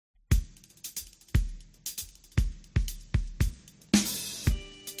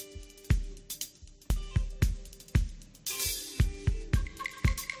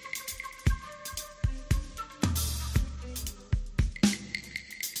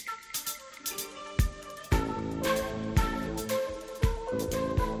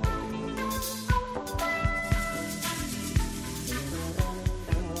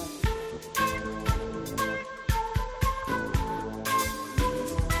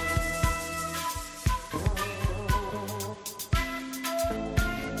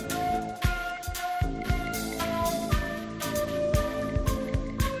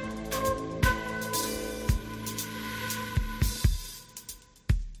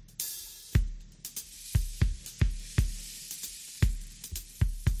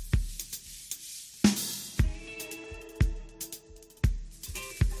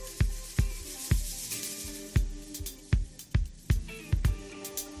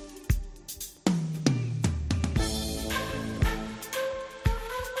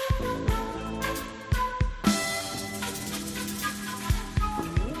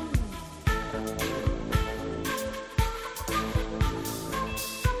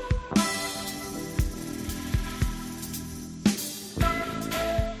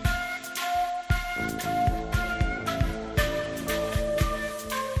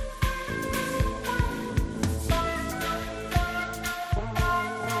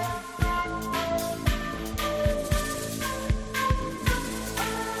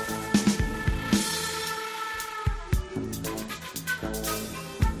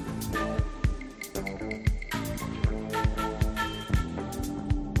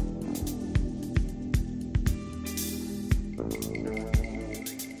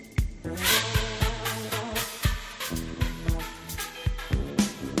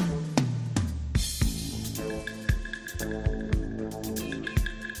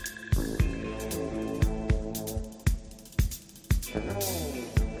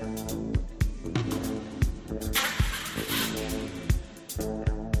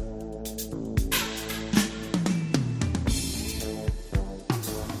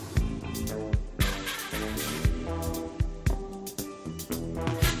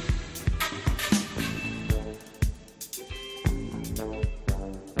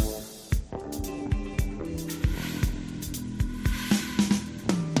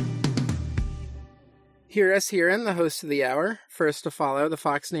Hear us herein, the host of the hour. First to follow, the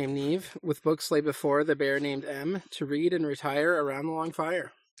fox named Neve, with books lay before the bear named M, to read and retire around the long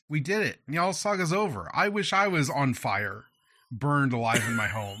fire. We did it. Y'all saga's over. I wish I was on fire, burned alive in my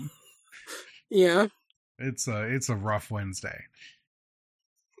home. Yeah. It's a rough Wednesday.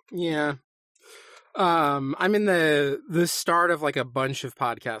 Yeah. I'm in the start of like a bunch of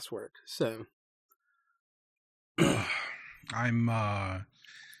podcast work, so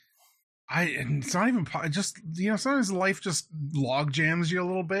it's not even just, sometimes life just log jams you a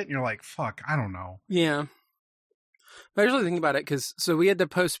little bit and you're like, fuck, I don't know. Yeah. I usually think about it because we had to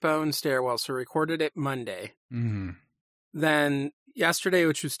postpone Stairwell, so we recorded it Monday. Mm-hmm. Then yesterday,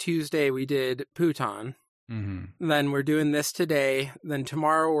 which was Tuesday, we did Puton. Mm-hmm. Then we're doing this today. Then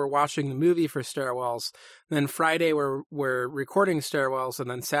tomorrow we're watching the movie for Stairwells. Then Friday we're recording Stairwells, and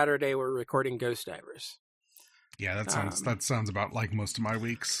then Saturday we're recording Ghost Divers. Yeah, that sounds about like most of my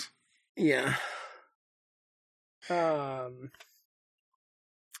weeks. Yeah. And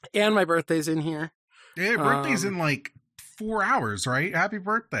my birthday's in here. Yeah, your birthday's in like 4 hours, right? Happy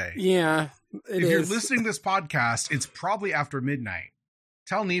birthday. Yeah. If you're listening to this podcast, it's probably after midnight.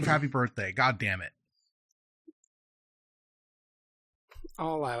 Tell Neve happy birthday. God damn it.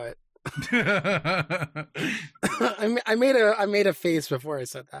 I'll allow it. I made a face before I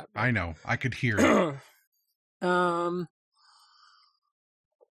said that. I know. I could hear it.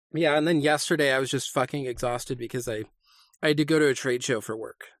 Yeah, and then yesterday I was just fucking exhausted because I had to go to a trade show for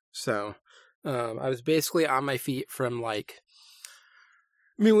work. So, I was basically on my feet from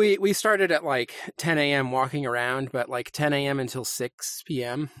we started at like 10 a.m. walking around, but like 10 a.m. until 6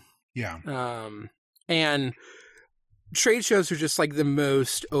 p.m. Yeah. And trade shows are just like the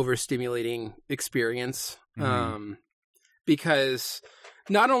most overstimulating experience. Mm-hmm. Because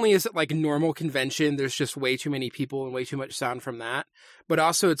not only is it like a normal convention, there's just way too many people and way too much sound from that, but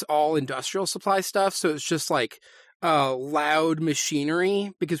also it's all industrial supply stuff. So it's just like loud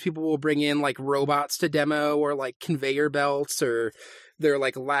machinery because people will bring in like robots to demo or like conveyor belts or their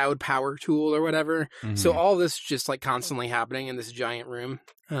like loud power tool or whatever. Mm-hmm. So all this just like constantly happening in this giant room.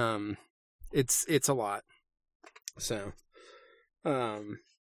 It's a lot. So,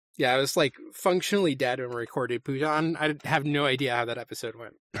 yeah, I was like functionally dead when we recorded Pujon. I have no idea how that episode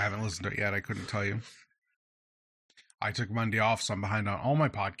went. I haven't listened to it yet. I couldn't tell you. I took Monday off, so I'm behind on all my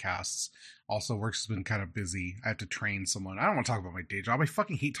podcasts. Also, work's been kind of busy. I have to train someone. I don't want to talk about my day job. I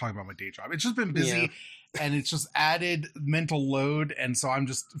fucking hate talking about my day job. It's just been busy, and it's just added mental load, and so I'm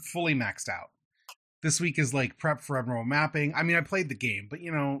just fully maxed out. This week is like prep for abnormal mapping. I mean, I played the game, but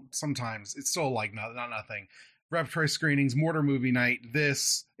sometimes it's still like not nothing. Repertory screenings, Mortar movie night,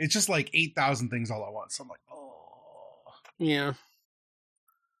 it's just like 8,000 things all at once. So I'm like, oh. Yeah.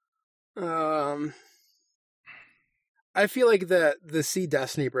 I feel like the Sea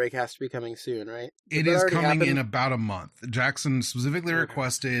Destiny break has to be coming soon, right? It is coming in about a month. Jackson specifically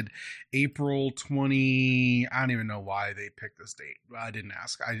requested April 20. I don't even know why they picked this date. I didn't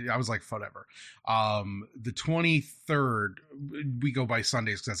ask. I was like, whatever. The 23rd, we go by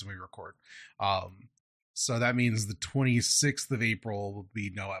Sundays because that's when we record. So that means the 26th of April will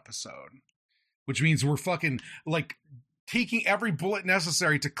be no episode, which means we're fucking like taking every bullet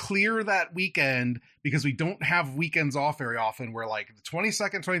necessary to clear that weekend because we don't have weekends off very often. We're like the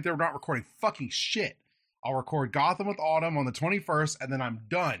 22nd, 23rd, we're not recording fucking shit. I'll record Gotham with Autumn on the 21st and then I'm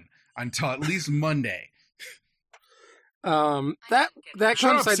done until at least Monday. That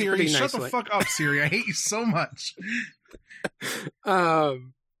comes up, Siri. pretty nicely. Shut the fuck up, Siri. I hate you so much.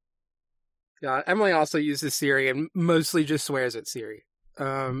 Yeah, Emily also uses Siri and mostly just swears at Siri.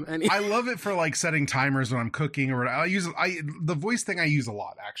 I love it for like setting timers when I'm cooking or the voice thing I use a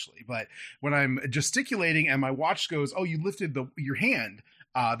lot actually, but when I'm gesticulating and my watch goes, oh, you lifted your hand,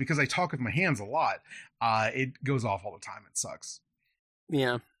 because I talk with my hands a lot, it goes off all the time. It sucks.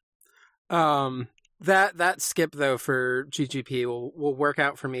 Yeah. That skip though for GGP will work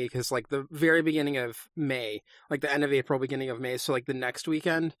out for me because like the very beginning of May, like the end of April, beginning of May, so like the next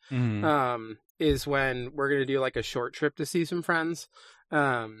weekend, is when we're gonna do like a short trip to see some friends.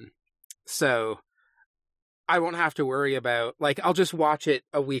 So I won't have to worry about like I'll just watch it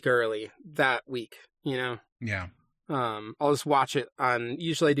a week early that week, Yeah. I'll just watch it on.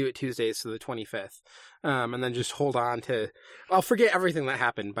 Usually I do it Tuesdays, so the 25th, and then just hold on to. I'll forget everything that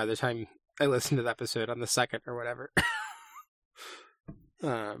happened by the time I listened to the episode on the 2nd or whatever.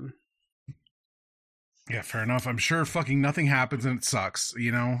 Yeah, fair enough. I'm sure fucking nothing happens and it sucks.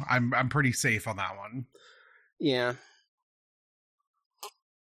 I'm pretty safe on that one. Yeah.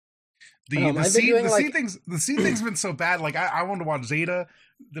 The sea thing's been so bad. Like I wanted to watch Zeta,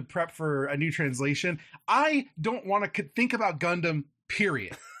 the prep for a new translation. I don't want to think about Gundam.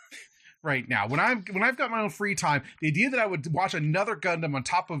 Period. right now. When I've got my own free time, the idea that I would watch another Gundam on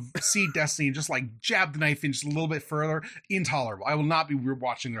top of Seed Destiny and just like jab the knife in just a little bit further, intolerable. I will not be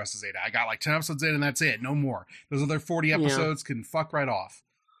watching the rest of Zeta. I got like 10 episodes in and that's it. No more. Those other 40 episodes can fuck right off.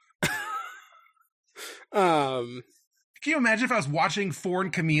 Can you imagine if I was watching Four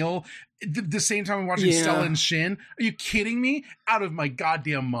and Camille the same time I'm watching Stella and Shin? Are you kidding me? Out of my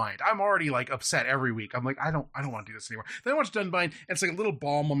goddamn mind. I'm already like upset every week. I'm like, I don't want to do this anymore. Then I watch Dunbind, and it's like a little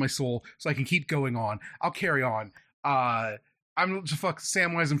balm on my soul, so I can keep going on. I'll carry on. I'm just fuck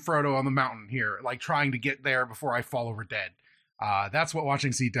Samwise and Frodo on the mountain here, like trying to get there before I fall over dead. That's what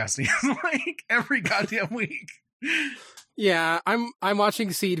watching Seed Destiny is like every goddamn week. Yeah, I'm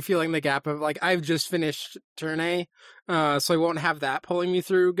watching Seed, feeling the gap of like I've just finished Turn A, so I won't have that pulling me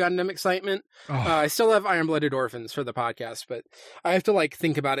through Gundam excitement. I still have Iron Blooded Orphans for the podcast, but I have to like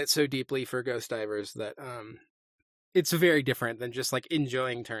think about it so deeply for Ghost Divers that it's very different than just like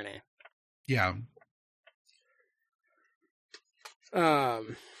enjoying Turn A. Yeah. But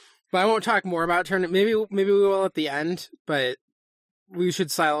I won't talk more about Turn A. Maybe we will at the end, but we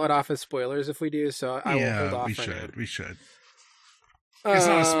should silo it off as spoilers if we do, so I will hold off. We should. It's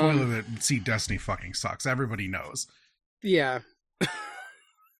not a spoiler that Seed Destiny fucking sucks. Everybody knows. Yeah.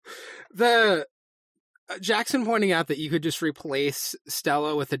 The Jackson pointing out that you could just replace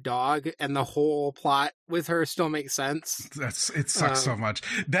Stella with a dog and the whole plot with her still makes sense. It sucks so much.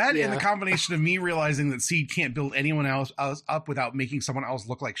 That and the combination of me realizing that Seed can't build anyone else up without making someone else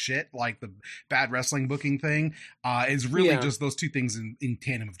look like shit, like the bad wrestling booking thing, is really just those two things in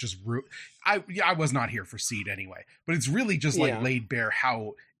tandem of just I was not here for Seed anyway, but it's really just like laid bare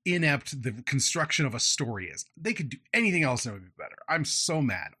how inept the construction of a story is. They could do anything else and it would be better. I'm so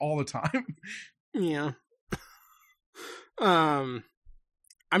mad all the time. Yeah. I'm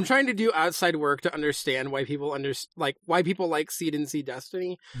trying to do outside work to understand why people why people like Seed and Seed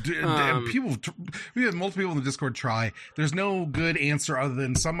Destiny. We have multiple people in the Discord try. There's no good answer other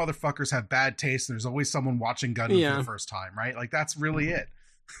than some motherfuckers have bad taste. There's always someone watching Gundam for the first time, right? Like that's really it.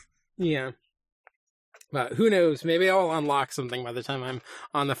 Yeah. But who knows? Maybe I'll unlock something by the time I'm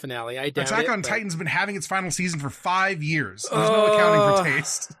on the finale. I doubt Attack on Titan's been having its final season for 5 years. There's no accounting for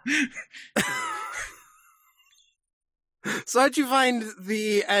taste. So how'd you find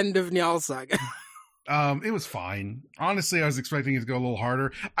the end of Njáls saga? It was fine. Honestly, I was expecting it to go a little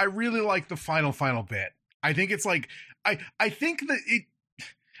harder. I really like the final bit. I think it's like I think that it.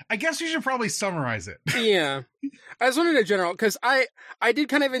 I guess you should probably summarize it. Yeah. I was wondering in general, because I did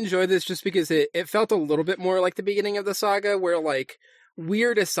kind of enjoy this just because it felt a little bit more like the beginning of the saga where like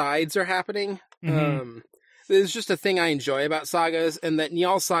weird asides are happening. Mm-hmm. There's just a thing I enjoy about sagas, and that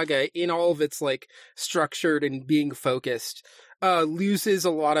Njáls saga, in all of its like structured and being focused, loses a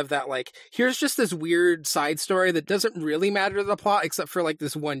lot of that like, here's just this weird side story that doesn't really matter to the plot except for like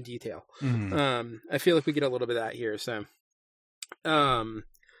this one detail. Mm-hmm. I feel like we get a little bit of that here, so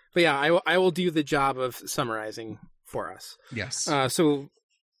but yeah, I will do the job of summarizing for us. Yes. So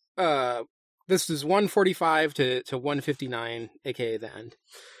this is 145 to 159, aka the end.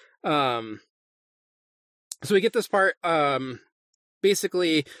 So we get this part.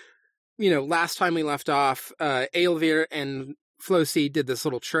 Basically, last time we left off, Aelvir and Flosi did this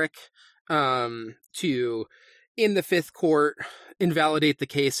little trick to, in the Fifth Court, invalidate the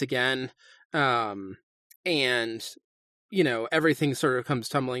case again, and everything sort of comes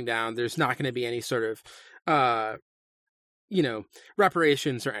tumbling down. There's not going to be any sort of,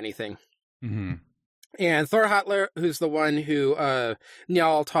 reparations or anything. Mm-hmm. And Thorhatler, who's the one who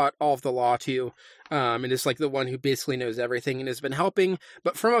Njal taught all of the law to, and is like the one who basically knows everything and has been helping,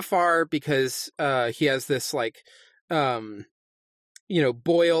 but from afar because he has this like, boil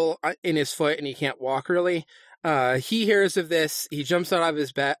in his foot and he can't walk really. He hears of this. He jumps out of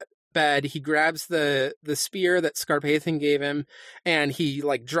his bed. He grabs the spear that Scarpathan gave him, and he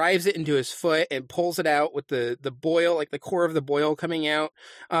like drives it into his foot and pulls it out with the boil, like the core of the boil coming out.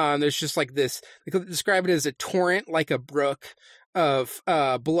 There's just like this, they could describe it as a torrent, like a brook of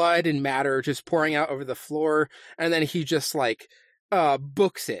blood and matter just pouring out over the floor, and then he just like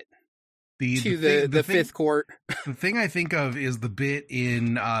books it to the Fifth Court. The thing I think of is the bit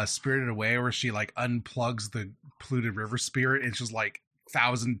in Spirited Away where she like unplugs the polluted river spirit, and it's just like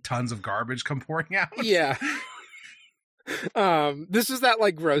 1,000 tons of garbage come pouring out. Yeah. This is that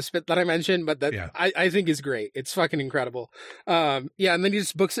like gross bit that I mentioned, but that I think is great. It's fucking incredible. And then he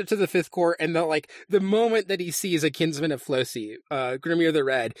just books it to the Fifth Court, and the moment that he sees a kinsman of Flosi, Grimir the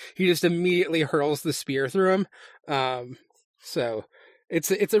Red, he just immediately hurls the spear through him. So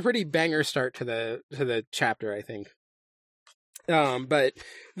it's a pretty banger start to the chapter, I think. But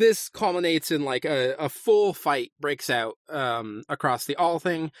this culminates in like a full fight breaks out across the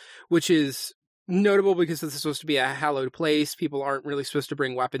Althing, which is notable because this is supposed to be a hallowed place. People aren't really supposed to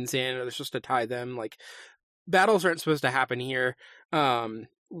bring weapons in, or they're supposed to tie them. Like, battles aren't supposed to happen here.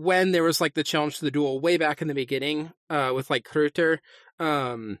 When there was like the challenge to the duel way back in the beginning, with like Kruter,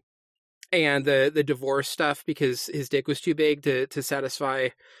 and the divorce stuff because his dick was too big to satisfy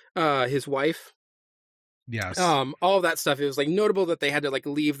his wife. Yes. All of that stuff, it was like notable that they had to like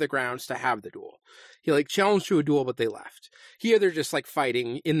leave the grounds to have the duel. He like challenged to a duel, but they left. Here they're just like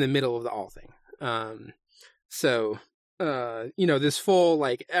fighting in the middle of the Althing. So this full,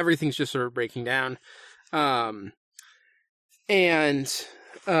 like, everything's just sort of breaking down. And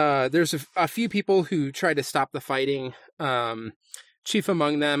there's a few people who try to stop the fighting. Chief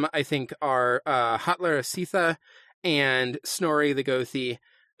among them, I think, are Hatler Asitha and Snorri the Gothi.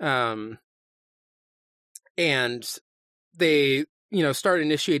 And they, start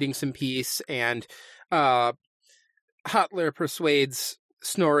initiating some peace, and Hatler persuades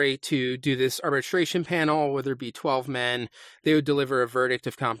Snorri to do this arbitration panel where there'd be 12 men. They would deliver a verdict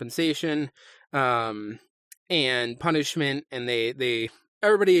of compensation and punishment, and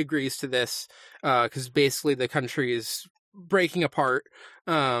everybody agrees to this because basically the country is breaking apart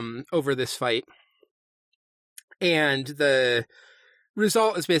over this fight. And the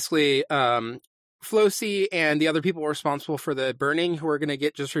result is basically Flosi and the other people responsible for the burning, who are going to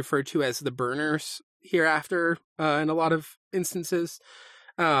get just referred to as the burners hereafter in a lot of instances.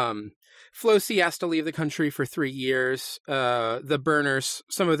 Flosi has to leave the country for 3 years. The burners,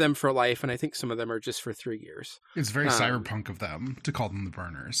 some of them for life, and I think some of them are just for 3 years. It's very cyberpunk of them to call them the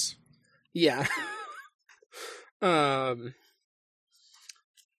burners. Yeah. I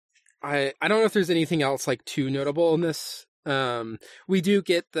don't know if there's anything else like too notable in this. We do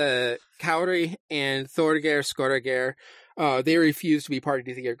get the Kauri and Thorgeir Skorgeir. They refuse to be party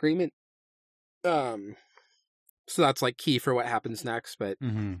to the agreement. So that's like key for what happens next. But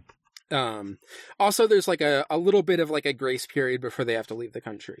also there's like a little bit of like a grace period before they have to leave the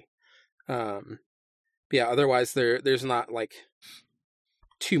country. But yeah, otherwise there's not like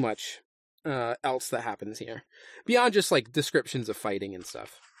too much else that happens here beyond just like descriptions of fighting and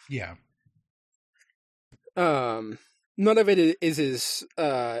stuff. Yeah. None of it is as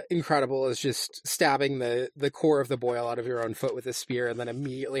incredible as just stabbing the core of the boil out of your own foot with a spear and then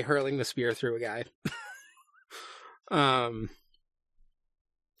immediately hurling the spear through a guy.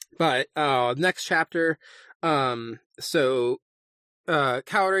 But next chapter, so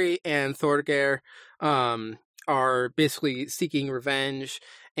Kauri and Thorgeir are basically seeking revenge,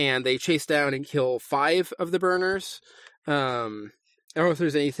 and they chase down and kill 5 of the burners. I don't know if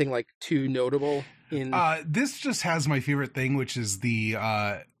there's anything like too notable in this. Just has my favorite thing, which is the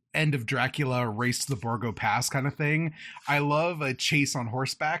end of Dracula race to the Borgo Pass kind of thing. I love a chase on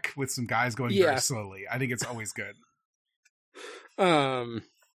horseback with some guys going very slowly. I think it's always good.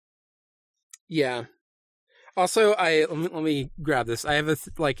 Yeah. Also, let me grab this. I have a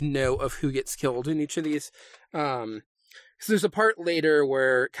note of who gets killed in each of these. So there's a part later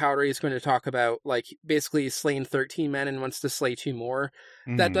where Kauri is going to talk about, like, basically slain 13 men and wants to slay 2 more.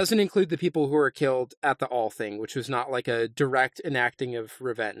 Mm-hmm. That doesn't include the people who were killed at the Althing, which was not like a direct enacting of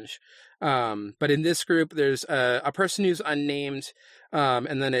revenge. But in this group, there's a person who's unnamed,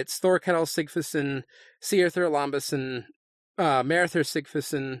 and then it's Thorkell Sigfusson, Siarthur Lambusson, Merithur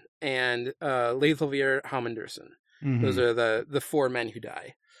Sigfusson, and Leithelvir Halmenderson. Mm-hmm. Those are the 4 men who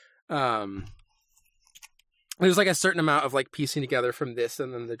die. There's like a certain amount of like piecing together from this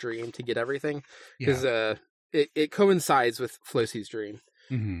and then the dream to get everything, because it coincides with Flosi's dream.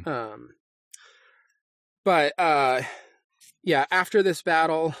 Mm-hmm. But after this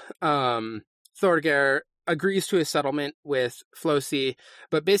battle, Thorgeir agrees to a settlement with Flosi,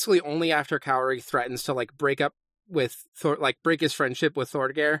 but basically only after Kauri threatens to like break up with break his friendship with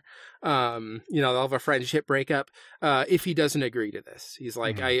Thorgeir. They'll have a friendship breakup if he doesn't agree to this. He's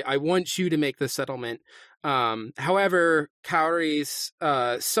like, mm-hmm. I want you to make the settlement. However, Kauri's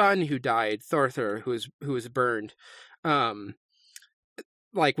son who died, Thorthur, who was burned, was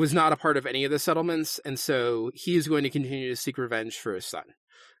not a part of any of the settlements, and so he is going to continue to seek revenge for his son.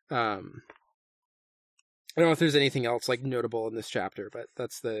 I don't know if there's anything else like notable in this chapter, but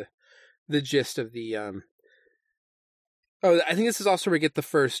that's the gist of the I think this is also where we get the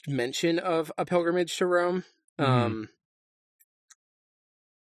first mention of a pilgrimage to Rome. Mm-hmm.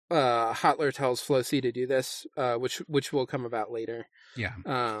 Hatler tells Flosi to do this, which will come about later. Yeah.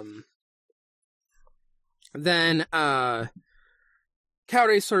 Then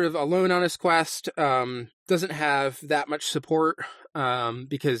Cowray's sort of alone on his quest, doesn't have that much support,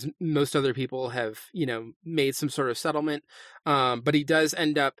 because most other people have, made some sort of settlement. But he does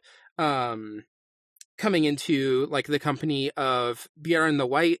end up, coming into like the company of Bjorn the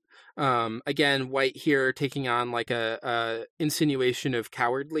White. Again, White here taking on like a insinuation of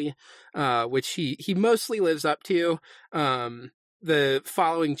cowardly, which he mostly lives up to. The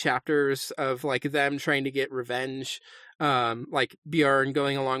following chapters of like them trying to get revenge, like Bjorn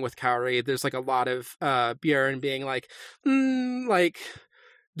going along with Cowray, there's like a lot of Bjorn being like,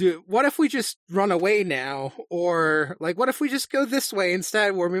 what if we just run away now? Or like, what if we just go this way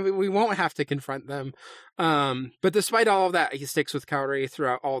instead, where maybe we won't have to confront them? But despite all of that, he sticks with Cowray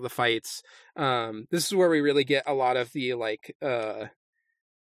throughout all the fights. This is where we really get a lot of the like,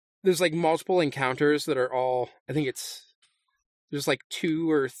 there's like multiple encounters that are all, I think there's like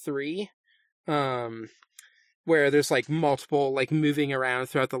 2 or 3, where there's like multiple like moving around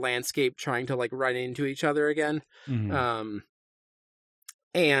throughout the landscape trying to like run into each other again. Mm-hmm.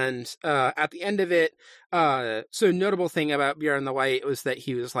 And at the end of it, so notable thing about Bjorn the White was that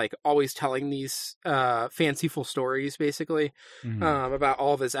he was like always telling these fanciful stories, basically, about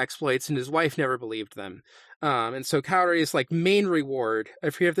all of his exploits, and his wife never believed them. And so Cowray's like main reward,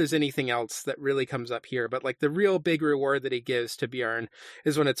 I forget if there's anything else that really comes up here, but like the real big reward that he gives to Bjorn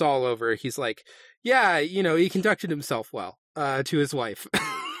is when it's all over, he's like, yeah, he conducted himself well, to his wife.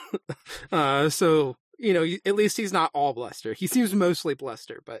 So, at least he's not all bluster. He seems mostly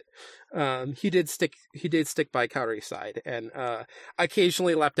bluster, but he did stick by Cowray's side, and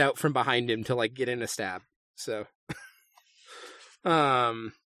occasionally leapt out from behind him to like get in a stab. So,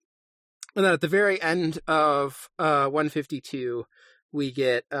 and then at the very end of 152, we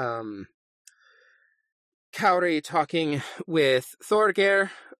get Cowray talking with Thorgeir,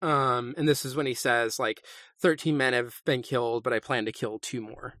 and this is when he says like 13 men have been killed, but I plan to kill 2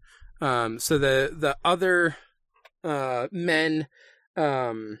 more. So the other men,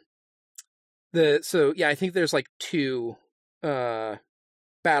 I think there's like 2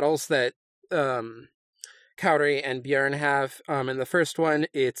 battles that Cowray and Bjorn have. In the first one,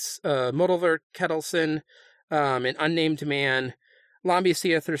 it's Modulver Ketelsen, an unnamed man, Lambi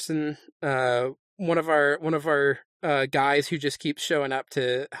Siatherson, one of our guys who just keeps showing up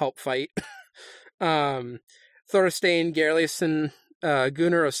to help fight. Thorstein Gerleson,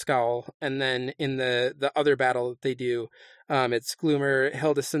 Gunnar Oskal, and then in the other battle that they do, it's Gloomer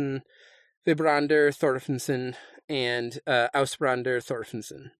Hildesson, Vibrander Thorfinson, and Ausbrander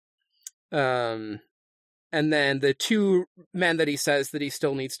Thorfinson. And then the 2 men that he says that he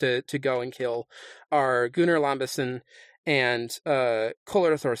still needs to go and kill are Gunnar Lambison and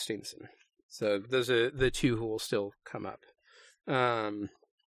Koller Thorsteinson. So those are the 2 who will still come up.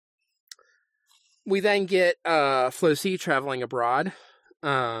 We then get Flosi traveling abroad.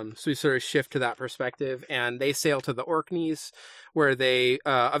 So we sort of shift to that perspective, and they sail to the Orkneys, where they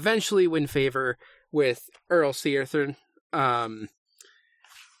eventually win favor with Earl Searthern.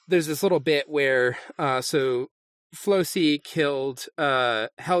 There's this little bit where so Flosi killed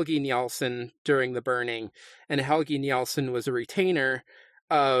Helgi Njalsson during the burning, and Helgi Njalsson was a retainer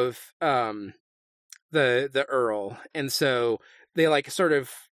of the Earl, and so they like sort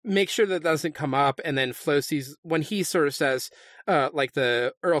of make sure that doesn't come up, and then Flosi's, when he sort of says, like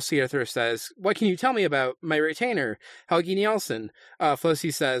the Earl Searthur says, what can you tell me about my retainer, Helgi Njalsson?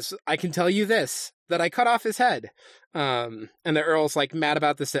 Flosi says, I can tell you this, that I cut off his head. And the Earl's like mad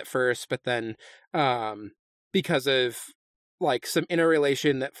about this at first, but then because of like some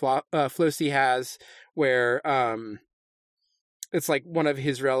interrelation that Flosi has, where it's like one of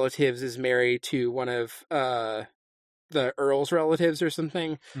his relatives is married to one of the Earl's relatives or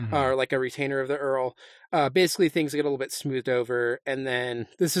something, or like a retainer of the Earl. Basically things get a little bit smoothed over, and then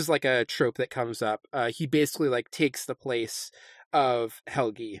this is like a trope that comes up. He basically like takes the place of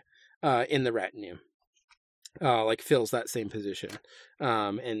Helgi in the retinue, like fills that same position,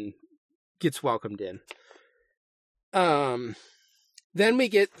 and gets welcomed in. Then we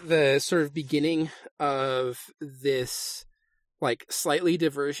get the sort of beginning of this like slightly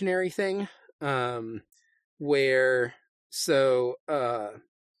diversionary thing, where Earl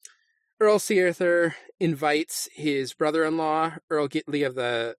Searthur invites his brother-in-law, Earl Gitli of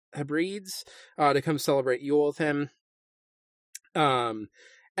the Hebrides, to come celebrate Yule with him. And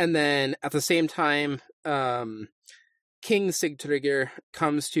then at the same time, King Sigtrygr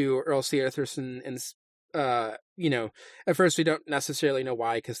comes to Earl Searthurson and, at first we don't necessarily know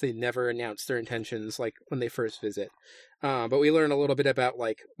why, because they never announce their intentions, like, when they first visit. But we learn a little bit about,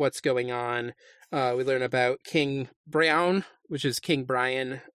 like, what's going on. We learn about King Brown, which is King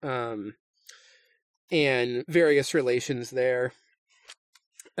Brian, and various relations there.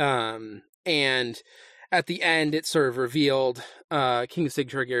 And at the end, it's sort of revealed King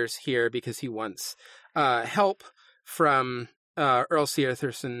Sigtryggr's here because he wants help from Earl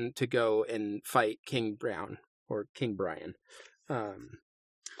Searthurson to go and fight King Brown or King Brian.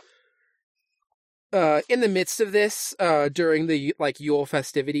 In the midst of this, during the Yule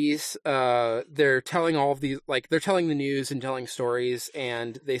festivities, they're telling all of these they're telling the news and telling stories,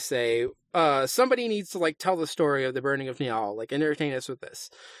 and they say somebody needs to tell the story of the burning of Njál, entertain us with this.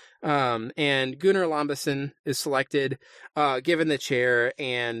 And Gunnar Lambason is selected, given the chair,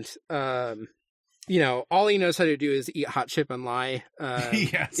 and all he knows how to do is eat hot chip and lie.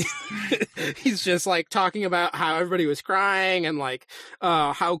 Yes. He's just talking about how everybody was crying and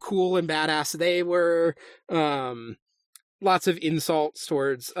how cool and badass they were. Lots of insults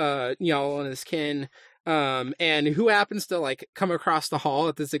towards Njál and his kin. And who happens to come across the hall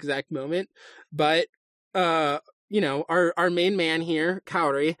at this exact moment, but our main man here,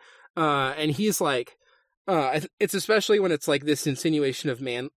 Kauri, and he's it's especially when it's this insinuation of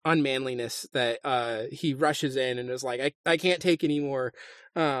unmanliness that he rushes in and is I can't take anymore,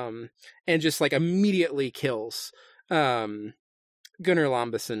 and just immediately kills Gunnar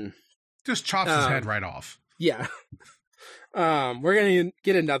Lambason. Just chops his head right off. Yeah. We're gonna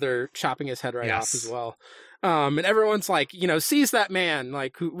get another chopping his head right off as well. And everyone's seize that man,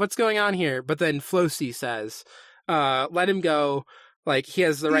 what's going on here? But then Flosi says, let him go. He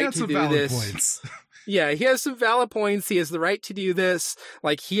has the right to do this. Points. Yeah, he has some valid points. He has the right to do this.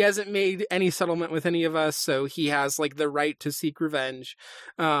 He hasn't made any settlement with any of us, so he has the right to seek revenge.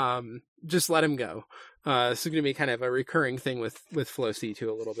 Just let him go. This is going to be kind of a recurring thing with Flosi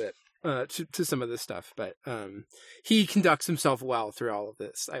too, a little bit, to some of this stuff. But he conducts himself well through all of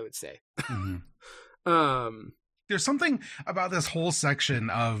this, I would say. Mm-hmm. There's something about this whole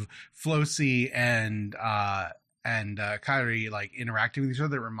section of Flosi and Kairi interacting with each other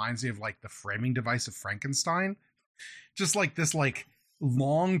that reminds me of the framing device of Frankenstein. Just this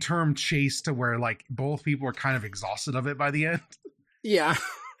long-term chase to where both people are kind of exhausted of it by the end. Yeah.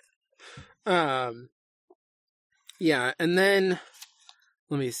 Yeah, and then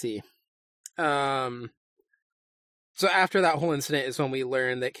let me see. So after that whole incident is when we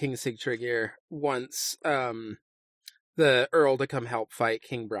learn that King Sigtryggr wants the Earl to come help fight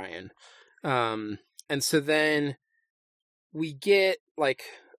King Brian. And so then we get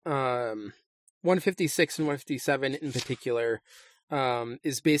 156 and 157 in particular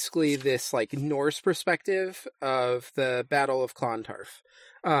is basically this Norse perspective of the Battle of Clontarf,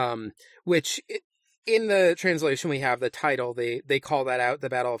 which in the translation we have the title, they call that out, the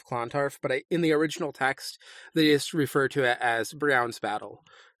Battle of Clontarf, but in the original text they just refer to it as Brown's Battle.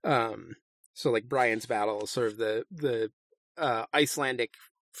 So Brian's Battle is sort of the Icelandic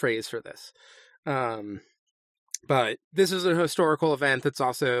phrase for this. But this is a historical event that's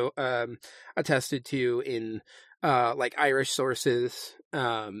also attested to in Irish sources,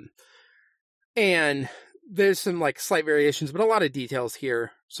 and there's some slight variations, but a lot of details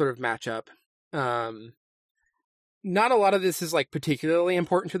here sort of match up. Not a lot of this is particularly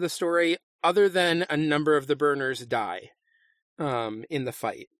important to the story, other than a number of the burners die in the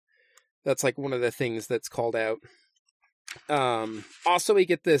fight. That's one of the things that's called out. Also, we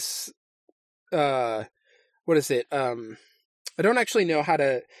get this. What is it? I don't actually know how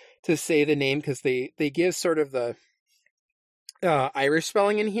to say the name because they give sort of the Irish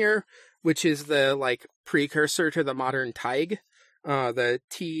spelling in here, which is the precursor to the modern Taig, the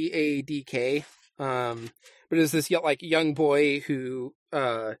Tadk. But it's this young boy who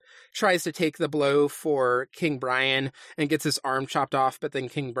tries to take the blow for King Brian and gets his arm chopped off, but then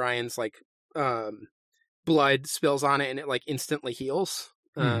King Brian's blood spills on it and it instantly heals.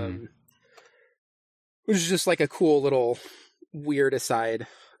 Which is just a cool little weird aside.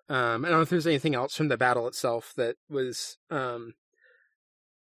 I don't know if there's anything else from the battle itself that was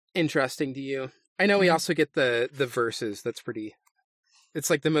interesting to you. I know we also get the verses. That's pretty. It's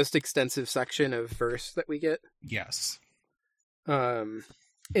the most extensive section of verse that we get. Yes. And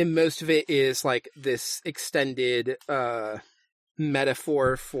most of it is this extended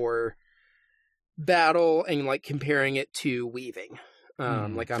metaphor for battle and comparing it to weaving,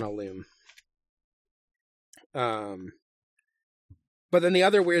 on a loom. But then the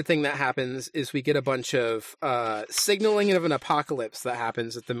other weird thing that happens is we get a bunch of signaling of an apocalypse that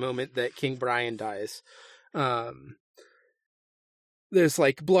happens at the moment that King Brian dies. There's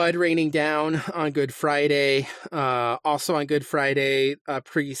blood raining down on Good Friday. Also on Good Friday, a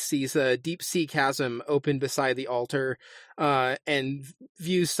priest sees a deep sea chasm open beside the altar, and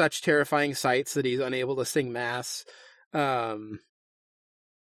views such terrifying sights that he's unable to sing mass.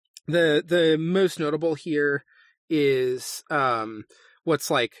 The most notable here is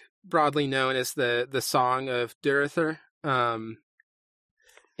what's like broadly known as the Song of Durathr.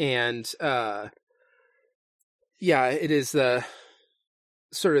 And yeah, it is the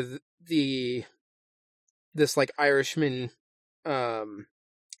sort of this like Irishman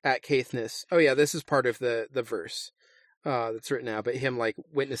at Caithness. Oh yeah, this is part of the verse that's written out, but him like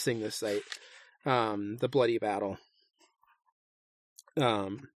witnessing this sight, the bloody battle.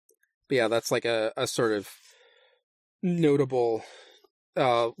 But yeah, that's like a sort of notable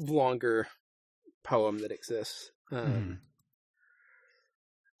longer poem that exists.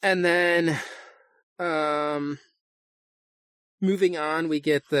 And then moving on, we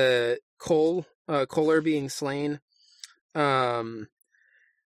get the Kohler being slain. And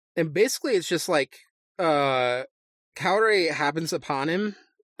basically it's just like Cowdery happens upon him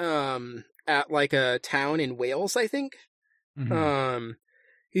at like a town in Wales, I think.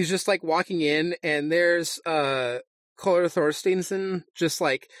 He's just like walking in, and there's Kohler Thorsteinsson, just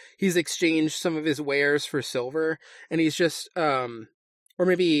like he's exchanged some of his wares for silver, and he's just or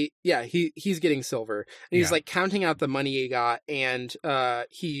maybe, yeah, he's getting silver. And he's like counting out the money he got, and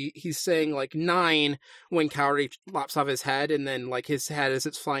he's saying like 9 when Cowdery lops off his head, and then like his head as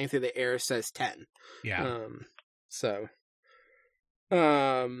it's flying through the air says 10. Yeah.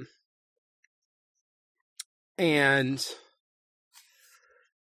 And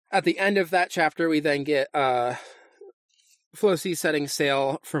at the end of that chapter, we then get Flosi setting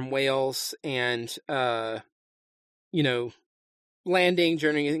sail from Wales and, landing,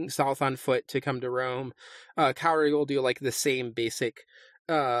 journeying south on foot to come to Rome. Cowdery will do like the same basic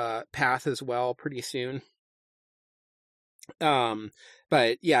path as well pretty soon.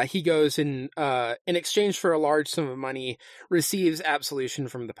 But yeah, he goes and in exchange for a large sum of money, receives absolution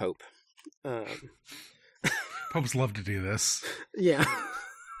from the Pope. Popes love to do this. Yeah.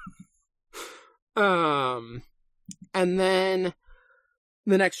 And then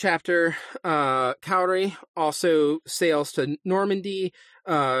the next chapter, Cowdery also sails to Normandy,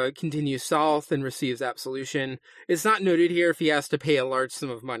 continues south, and receives absolution. It's not noted here if he has to pay a large sum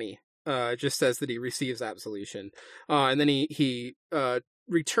of money. It just says that he receives absolution. And then he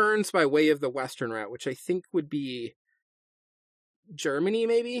returns by way of the western route, which I think would be Germany,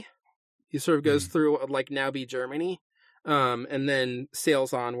 maybe? He sort of goes through what would like now be Germany, and then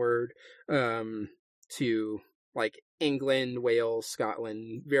sails onward to like England, Wales,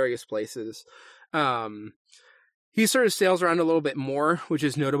 Scotland, various places. He sort of sails around a little bit more, which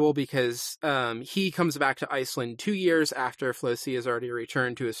is notable because he comes back to Iceland 2 years after Flosi has already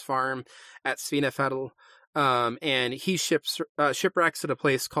returned to his farm at Svinafell, and he shipwrecks at a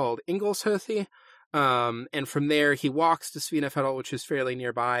place called Ingolshothi. And from there he walks to Svinafell, which is fairly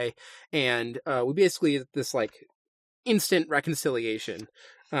nearby, and we basically get this like instant reconciliation.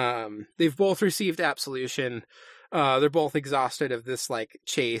 They've both received absolution. They're both exhausted of this like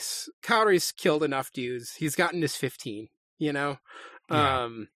chase. Cowdery's killed enough dudes. He's gotten his 15, Yeah.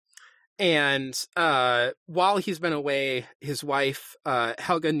 And while he's been away, his wife,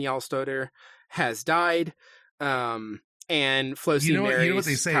 Helga Njalsdotter, has died. And Flosi marries. You know what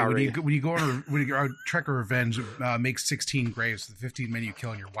they say Cowdery. when you go on a trek of revenge, make 16 graves. The 15 men you kill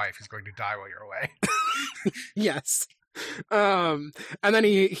on your wife is going to die while you're away. Yes. And then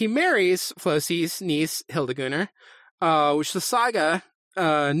he marries Flosi's niece Hildegunr, which the saga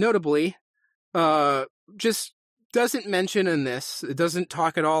notably just doesn't mention in this. It doesn't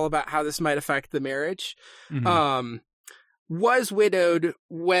talk at all about how this might affect the marriage. Was widowed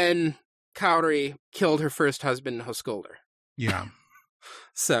when Cowdery killed her first husband, Höskuldr. Yeah.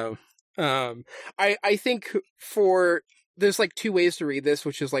 So, I think there's like 2 ways to read this,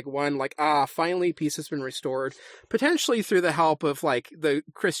 which is like one, like, finally peace has been restored, potentially through the help of like the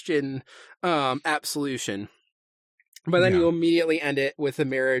Christian, absolution. But then you immediately end it with a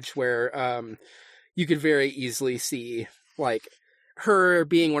marriage where, you could very easily see like her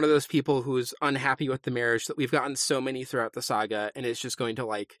being one of those people who's unhappy with the marriage that we've gotten so many throughout the saga, and is just going to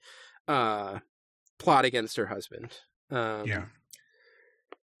like, plot against her husband.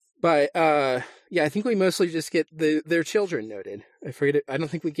 But I think we mostly just get their children noted. I don't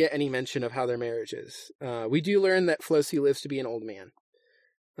think we get any mention of how their marriage is. We do learn that Flosi lives to be an old man.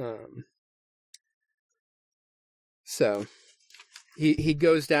 So he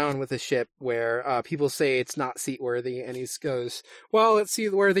goes down with a ship where people say it's not seaworthy, and he goes, well, it's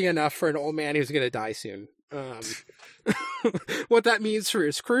seaworthy enough for an old man who's going to die soon. What that means for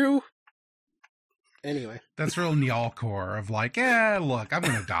his crew, anyway. That's real Njal-core of like, look, I'm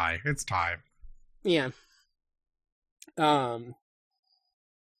gonna die. It's time. Yeah. So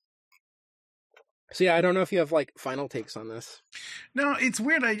yeah, I don't know if you have like final takes on this. No, it's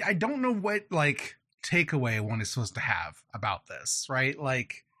weird. I don't know what like takeaway one is supposed to have about this, right?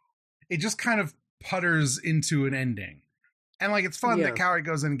 Like, it just kind of putters into an ending. And, like, it's fun that Cowrie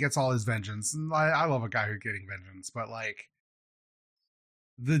goes in and gets all his vengeance. And I love a guy who's getting vengeance, but, like,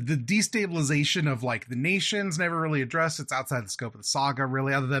 the destabilization of, like, the nation's never really addressed. It's outside the scope of the saga,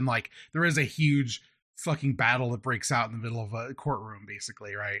 really, other than, like, there is a huge fucking battle that breaks out in the middle of a courtroom,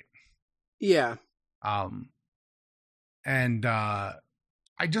 basically, right? Yeah. And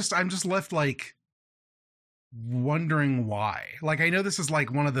I'm just left, like, wondering why. Like, I know this is,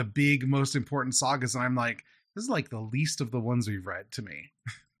 like, one of the big, most important sagas, and I'm like, this is, like, the least of the ones we've read to me.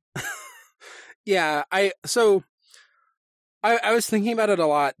 Yeah, I was thinking about it a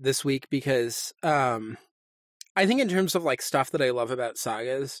lot this week because I think in terms of, like, stuff that I love about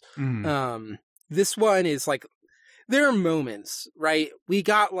sagas, this one is, like, there are moments, right? We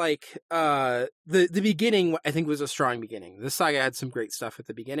got, like, the beginning, I think, was a strong beginning. The saga had some great stuff at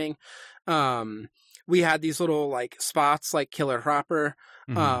the beginning. We had these little, like, spots like Killer Hropper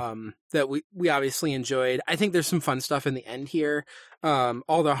that we obviously enjoyed. I think there's some fun stuff in the end here.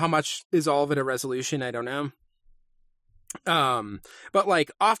 Although how much is all of it a resolution, I don't know. But,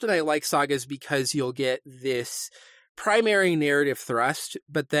 like, often I like sagas because you'll get this primary narrative thrust,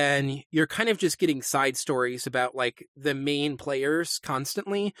 but then you're kind of just getting side stories about, like, the main players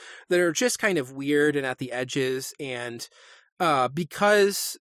constantly that are just kind of weird and at the edges. And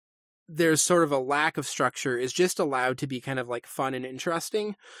because there's sort of a lack of structure, is just allowed to be kind of, like, fun and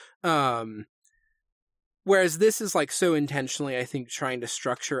interesting. Whereas this is, like, so intentionally, I think, trying to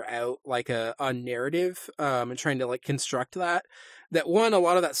structure out, like, a narrative, and trying to, like, construct that one, a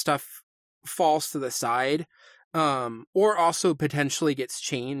lot of that stuff falls to the side, or also potentially gets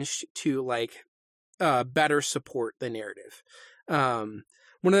changed to, like, better support the narrative. One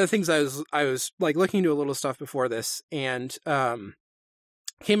of the things I was like looking into a little stuff before this, and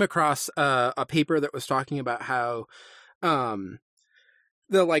came across a paper that was talking about how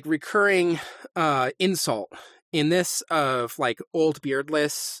the, like, recurring insult in this of, like, old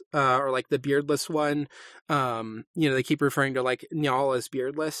beardless, or, like, the beardless one, they keep referring to, like, Njál as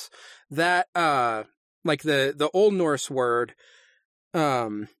beardless, that like the Old Norse word,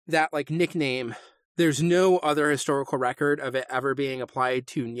 that, like, nickname, there's no other historical record of it ever being applied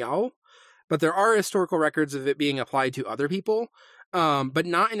to Njál, but there are historical records of it being applied to other people, but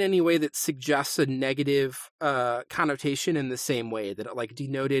not in any way that suggests a negative connotation in the same way that it, like,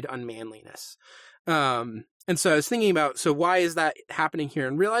 denoted unmanliness. And so I was thinking about, so why is that happening here?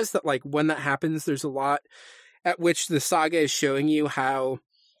 And realized that, like, when that happens, there's a lot at which the saga is showing you how,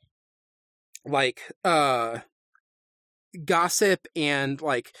 like, gossip and,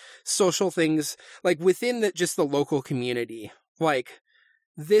 like, social things, like, within just the local community, like,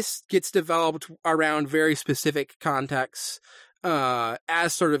 this gets developed around very specific contexts,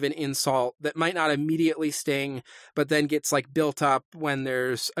 as sort of an insult that might not immediately sting, but then gets, like, built up when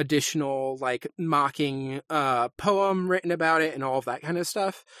there's additional, like, mocking poem written about it and all of that kind of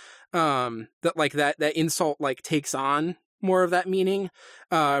stuff. That, like, that insult, like, takes on more of that meaning.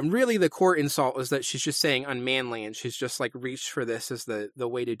 Really, the core insult is that she's just saying unmanly, and she's just, like, reached for this as the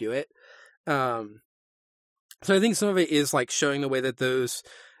way to do it. So I think some of it is, like, showing the way that those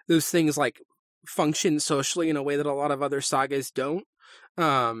things, like, function socially in a way that a lot of other sagas don't.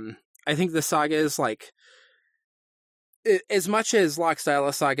 I think the saga is, like, as much as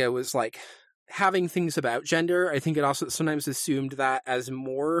Laxdæla saga was, like, having things about gender, I think it also sometimes assumed that as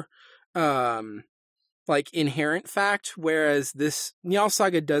more like, inherent fact, whereas this Njál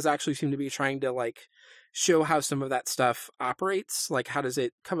saga does actually seem to be trying to, like, show how some of that stuff operates, like, how does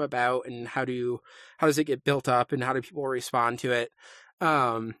it come about, and how does it get built up, and how do people respond to it.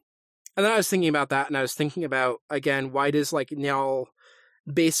 And then I was thinking about that, and I was thinking about, again, why does, like, Njál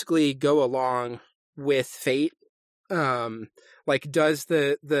basically go along with fate? Like, does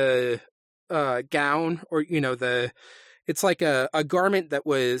the gown, or, it's like a garment that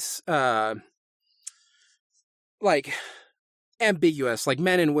was, like, ambiguous, like,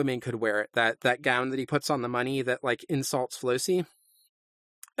 men and women could wear it, that gown that he puts on the money that, like, insults Flosi.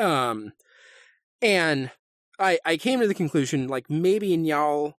 And I came to the conclusion, like, maybe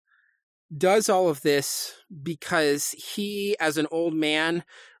Njál does all of this because he, as an old man,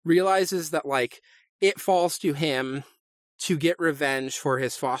 realizes that, like, it falls to him to get revenge for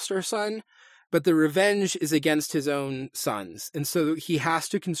his foster son, but the revenge is against his own sons. And so he has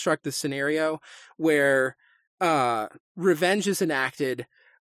to construct the scenario where revenge is enacted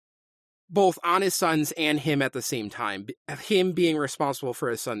both on his sons and him at the same time, him being responsible for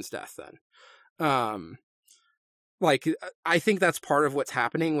his son's death then. Like, I think that's part of what's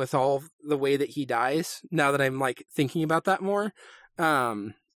happening with all the way that he dies, now that I'm, like, thinking about that more.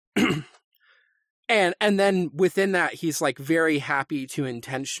 And And then within that, he's like very happy to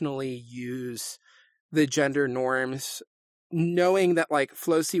intentionally use the gender norms, knowing that like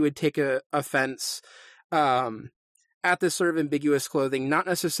Flosi would take offense at this sort of ambiguous clothing, not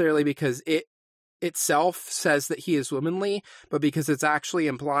necessarily because it itself says that he is womanly, but because it's actually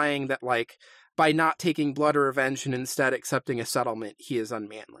implying that like by not taking blood or revenge and instead accepting a settlement, he is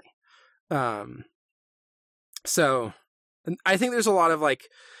unmanly. So I think there's a lot of like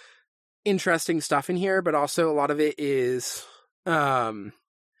interesting stuff in here, but also a lot of it is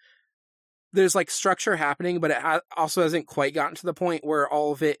there's like structure happening, but it also hasn't quite gotten to the point where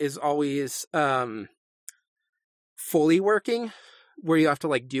all of it is always fully working, where you have to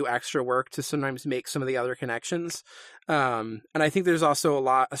like do extra work to sometimes make some of the other connections. And I think there's also a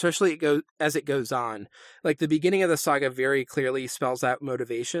lot, especially as it goes on, like the beginning of the saga very clearly spells out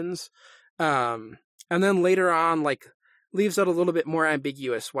motivations. And then later on, like leaves it a little bit more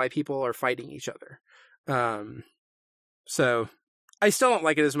ambiguous why people are fighting each other. So I still don't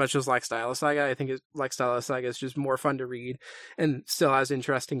like it as much as Like Stylus Saga. I think Like Stylus Saga is just more fun to read and still has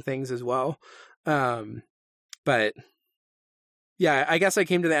interesting things as well. But yeah, I guess I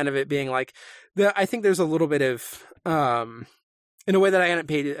came to the end of it being like, I think there's a little bit of, in a way that I hadn't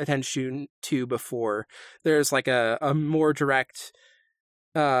paid attention to before, there's like a more direct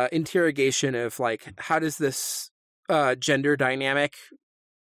interrogation of like, how does this gender dynamic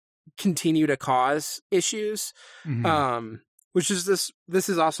continue to cause issues? Mm-hmm. Which is this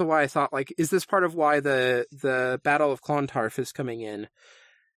is also why I thought like, is this part of why the Battle of Clontarf is coming in?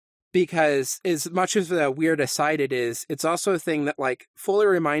 Because as much as a weird aside it is, it's also a thing that like fully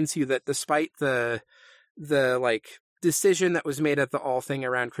reminds you that despite the like decision that was made at the all thing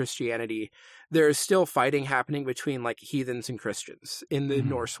around Christianity, there is still fighting happening between like heathens and Christians in the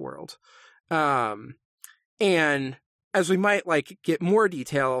Norse world. And as we might like get more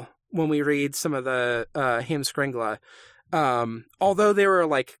detail when we read some of the Heimskringla, although there were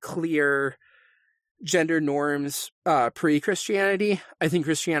like clear gender norms pre-Christianity, I think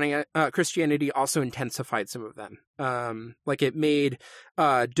Christianity also intensified some of them. Like it made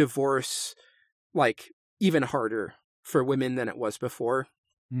divorce like even harder for women than it was before.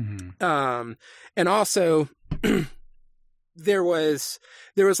 Mm-hmm. And also there was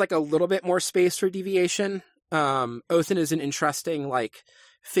like a little bit more space for deviation. Othin is an interesting like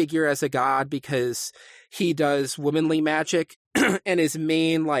figure as a god because he does womanly magic and his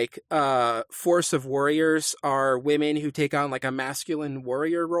main like force of warriors are women who take on like a masculine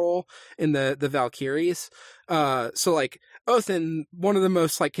warrior role in the Valkyries. So like Othin, one of the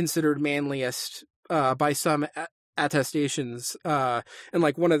most like considered manliest by some attestations, and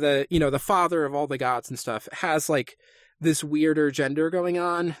like one of the, you know, the father of all the gods and stuff, has like this weirder gender going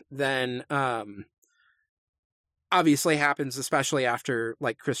on than obviously happens especially after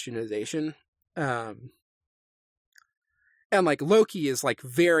like Christianization. And like Loki is like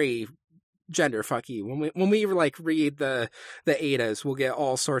very gender fucky. When we like read the Eddas, we'll get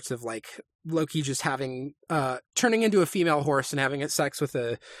all sorts of like Loki just having turning into a female horse and having sex with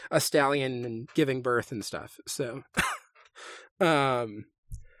a stallion and giving birth and stuff. So and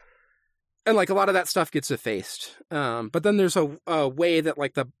like a lot of that stuff gets effaced. But then there's a way that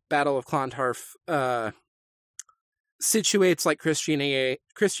like the Battle of Clontarf situates like Christianity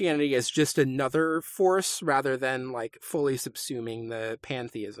as just another force rather than like fully subsuming the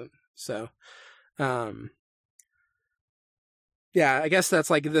pantheism. So, yeah, I guess that's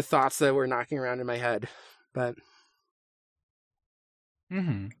like the thoughts that were knocking around in my head, but.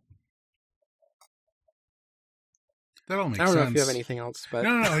 Mm-hmm. That all makes sense. I don't know if you have anything else, but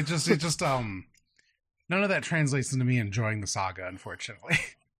no, it just none of that translates into me enjoying the saga, unfortunately.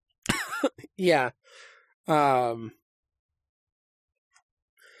 Yeah.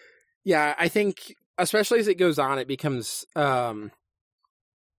 Yeah, I think especially as it goes on, it becomes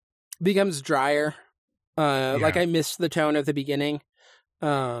drier. Like I missed the tone at the beginning.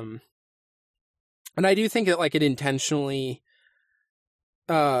 And I do think that like it intentionally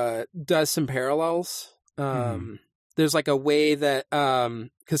does some parallels. There's like a way that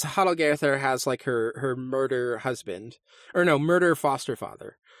because Hadalgarthur has like her murder foster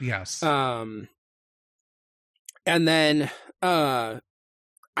father. Yes. And then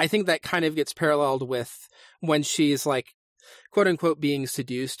I think that kind of gets paralleled with when she's like, quote unquote, being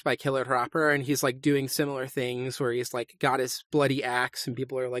seduced by Killer Hropper, and he's like doing similar things where he's like got his bloody axe and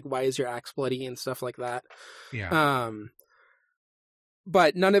people are like, why is your axe bloody and stuff like that. Yeah.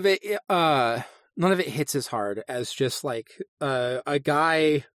 But none of it hits as hard as just like a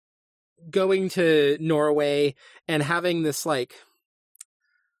guy going to Norway and having this like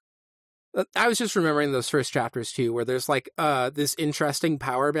I was just remembering those first chapters too, where there's like this interesting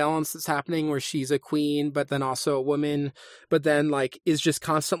power balance that's happening where she's a queen, but then also a woman, but then like is just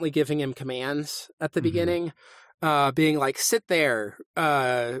constantly giving him commands at the beginning, being like, sit there,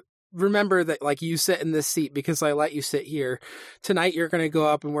 remember that like you sit in this seat because I let you sit here. Tonight you're going to go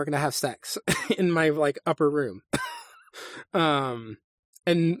up and we're going to have sex in my like upper room. And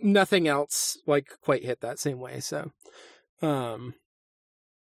nothing else like quite hit that same way. So,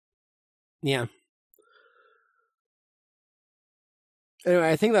 yeah. Anyway,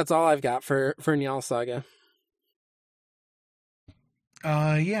 I think that's all I've got for Njáls Saga.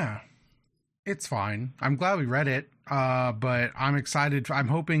 Yeah. It's fine. I'm glad we read it. But I'm excited. I'm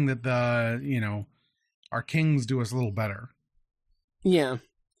hoping that our kings do us a little better. Yeah.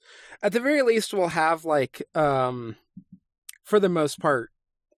 At the very least, we'll have like, for the most part,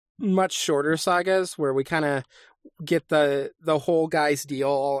 much shorter sagas where we kind of get the whole guy's deal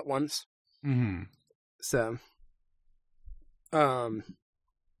all at once. Mm-hmm. So,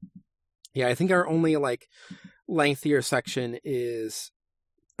 yeah, I think our only like lengthier section is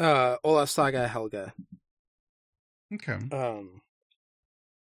Olaf's Saga Helga. Okay.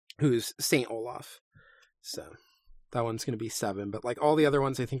 Who's Saint Olaf. So that one's going to be 7, but like all the other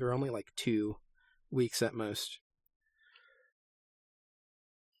ones I think are only like 2 weeks at most.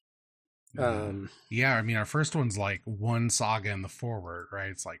 Yeah, I mean our first one's like one saga in the foreword, right?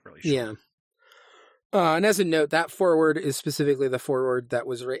 It's like really short. Yeah. And as a note, that foreword is specifically the foreword that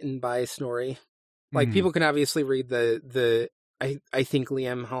was written by Snorri. Like people can obviously read the I think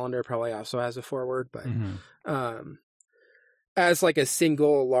Liam Hollander probably also has a foreword, but as like a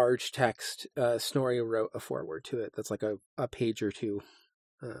single large text, Snorri wrote a foreword to it. That's like a page or 2.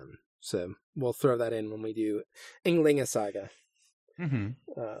 So we'll throw that in when we do Ynglinga Saga.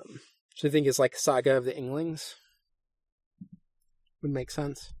 So I think it's like Saga of the Ynglings. Would make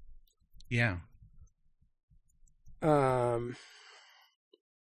sense. Yeah. But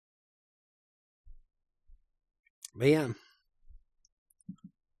yeah.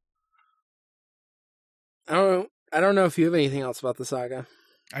 I don't know if you have anything else about the saga.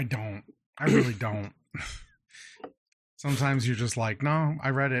 I don't. I really don't. Sometimes you're just like, no, I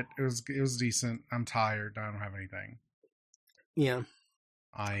read it. It was decent. I'm tired. I don't have anything. Yeah.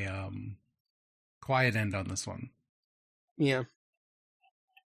 Quiet end on this one. Yeah.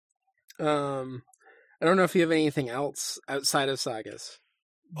 I don't know if you have anything else outside of sagas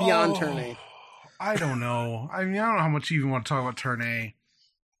beyond Turn A. I don't know. I mean, I don't know how much you even want to talk about Turn A.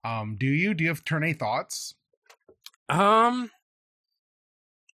 Do you have Turn A thoughts? I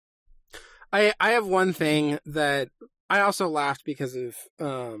have one thing that I also laughed because of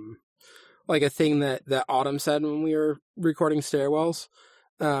like a thing that Autumn said when we were recording Stairwells.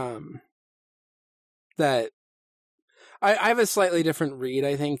 That I have a slightly different read,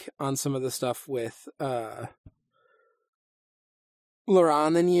 I think, on some of the stuff with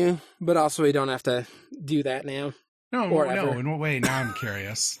Laurent than you, but also we don't have to do that now. No. In what way? Now I'm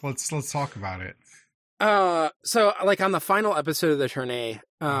curious. Let's talk about it. So like on the final episode of the Turn A,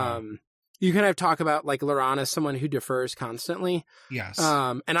 you kind of talk about like Laurent as someone who defers constantly. Yes.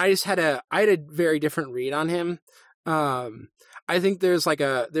 And I had a very different read on him. I think there is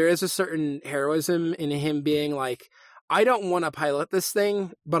a certain heroism in him being like, I don't want to pilot this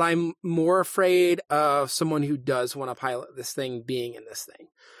thing, but I'm more afraid of someone who does want to pilot this thing being in this thing.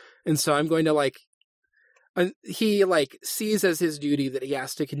 And so I'm going to like, he like sees as his duty that he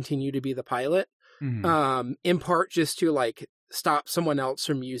has to continue to be the pilot. In part just to like stop someone else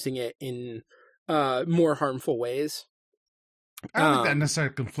from using it in more harmful ways. I don't think that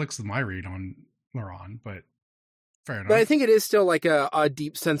necessarily conflicts with my read on Laurent, but fair enough. But I think it is still like a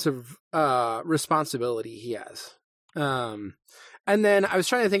deep sense of responsibility he has. And then I was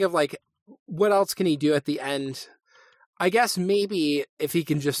trying to think of like, what else can he do at the end? I guess maybe if he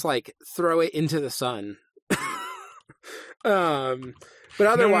can just like throw it into the sun. But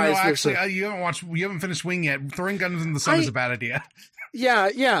otherwise, no, actually, you haven't finished Wing yet. Throwing guns in the sun is a bad idea.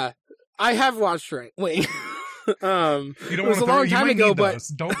 Yeah. I have watched Wing. You don't it was a long time ago, but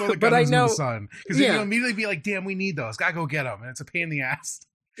don't throw the guns in the sun because you'll immediately be like, "Damn, we need those. Gotta go get them," and it's a pain in the ass.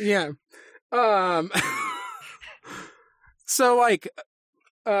 Yeah. So like,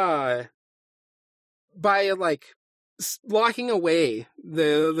 by like locking away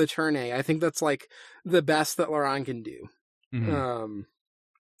the Turn A, I think that's like the best that Laurent can do.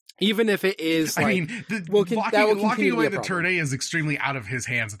 Even if it is, like, I mean, locking away the Turn A is extremely out of his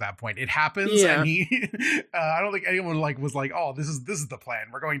hands at that point. It happens, and he, I don't think anyone was like, "Oh, this is the plan.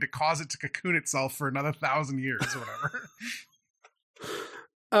 We're going to cause it to cocoon itself for another 1,000 years or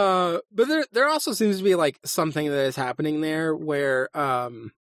whatever." But there also seems to be like something that is happening there where,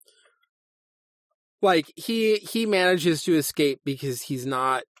 like he manages to escape because he's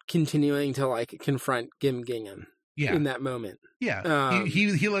not continuing to like confront Gim Gingham in that moment. Yeah.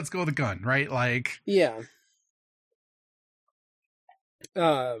 He lets go of the gun, right? Like, yeah.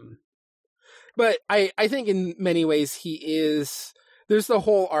 But I think in many ways there's the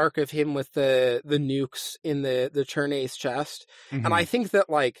whole arc of him with the nukes in the Ternay's chest. mm-hmm. And I think that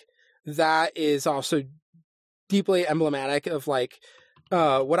like that is also deeply emblematic of like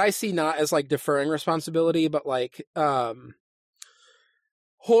what I see not as like deferring responsibility, but like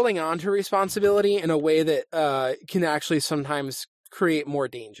holding on to responsibility in a way that can actually sometimes create more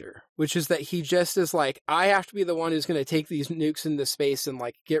danger, which is that he just is like, I have to be the one who's going to take these nukes into space and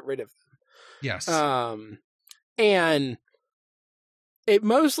like get rid of them. Yes. And it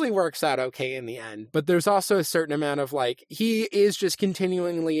mostly works out okay in the end, but there's also a certain amount of like, he is just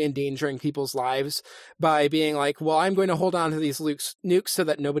continually endangering people's lives by being like, well, I'm going to hold on to these nukes so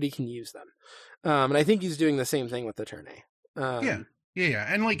that nobody can use them. And I think he's doing the same thing with the Ternay. Yeah.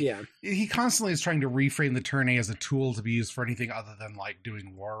 And like, he constantly is trying to reframe the Ternay as a tool to be used for anything other than like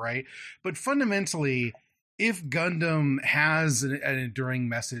doing war, right? But fundamentally, if Gundam has an enduring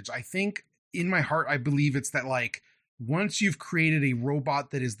message, I think in my heart, I believe it's that like, once you've created a robot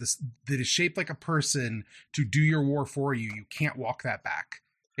that is shaped like a person to do your war for you, you can't walk that back.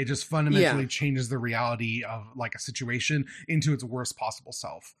 It just fundamentally changes the reality of like a situation into its worst possible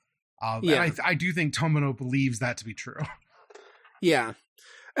self. And I do think Tomino believes that to be true. Yeah.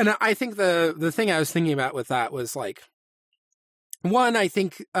 And I think the thing I was thinking about with that was like, one, I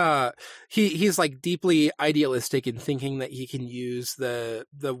think he's like deeply idealistic in thinking that he can use the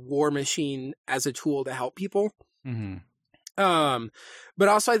war machine as a tool to help people. Mm-hmm. But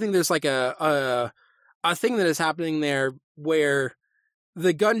also I think there's like a thing that is happening there where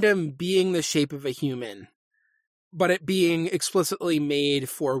the Gundam being the shape of a human, but it being explicitly made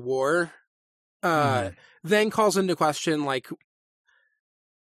for war, then calls into question like,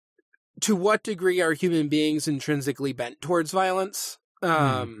 to what degree are human beings intrinsically bent towards violence?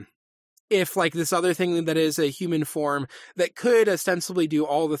 If like this other thing that is a human form that could ostensibly do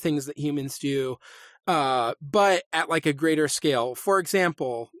all the things that humans do, but at like a greater scale. For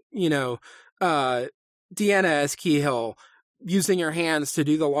example, Deanna as Keyhill using her hands to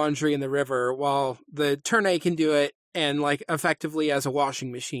do the laundry in the river while the Ternay can do it and like effectively as a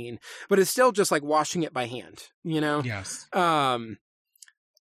washing machine, but it's still just like washing it by hand, Yes.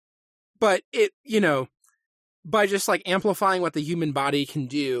 But it, by just like amplifying what the human body can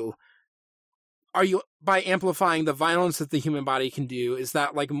do, by amplifying the violence that the human body can do, is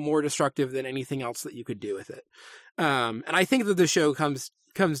that like more destructive than anything else that you could do with it? And I think that the show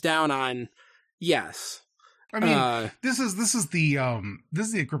comes down on yes. I mean, this is the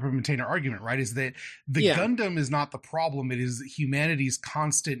Agrippa maintainer argument, right? Is that the Gundam is not the problem; it is humanity's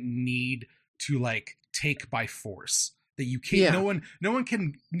constant need to like take by force. That you can't, no one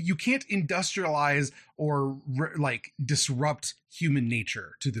can, you can't industrialize or like disrupt human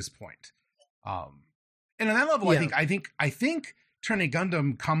nature to this point. And on that level, I think Ternay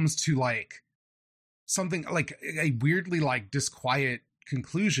Gundam comes to like something like a weirdly like disquiet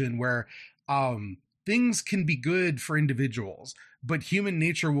conclusion where, things can be good for individuals, but human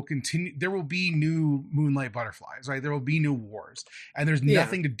nature will continue. There will be new Moonlight Butterflies, right? There will be new wars, and there's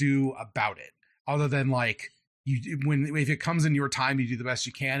nothing to do about it other than like, if it comes in your time, you do the best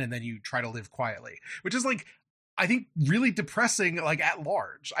you can, and then you try to live quietly, which is like, I think really depressing, like at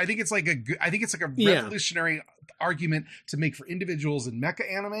large. I think it's like a revolutionary argument to make for individuals in mecha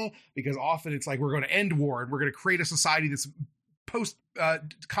anime, because often it's like, we're going to end war and we're going to create a society that's post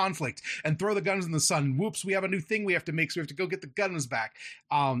conflict and throw the guns in the sun. Whoops, we have a new thing we have to make, so we have to go get the guns back.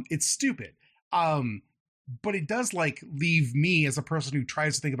 It's stupid. But it does like leave me as a person who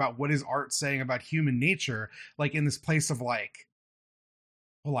tries to think about what is art saying about human nature, like in this place of like,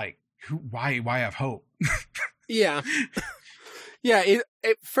 well, like why have hope? Yeah. It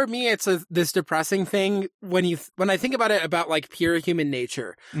for me, it's this depressing thing when I think about it about like pure human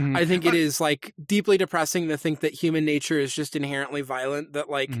nature. Mm-hmm. I think it is like deeply depressing to think that human nature is just inherently violent, that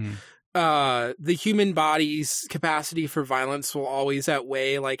like, the human body's capacity for violence will always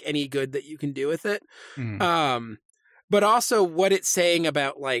outweigh like any good that you can do with it. But also what it's saying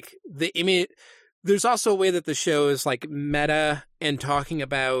about like the image, there's also a way that the show is like meta and talking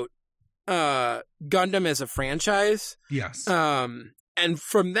about Gundam as a franchise. Yes. And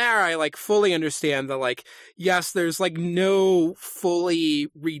from there, I like fully understand that like, yes, there's like no fully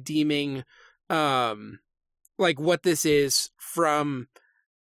redeeming, like what this is from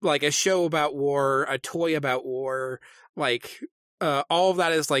like a show about war, a toy about war, like all of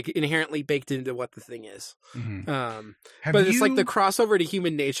that is like inherently baked into what the thing is. Mm-hmm. But it's like the crossover to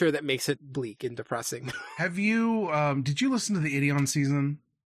human nature that makes it bleak and depressing. Have you, did you listen to the Idion season?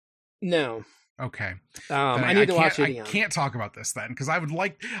 No. Okay. I need to watch Idion. I can't talk about this then, because I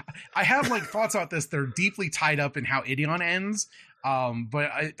have like thoughts about this. They're deeply tied up in how Idion ends.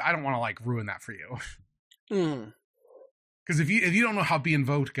 But I don't want to like ruin that for you. Because if you don't know how Be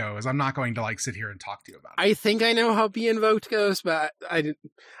Invoked goes, I'm not going to like sit here and talk to you about it. I think I know how Be Invoked goes, but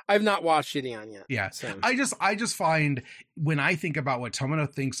I've not watched Idion yet. Yeah. So. I just find when I think about what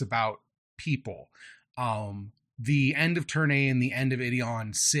Tomino thinks about people, the end of Turn A and the end of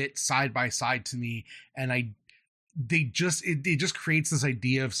Idion sit side by side to me, and it just creates this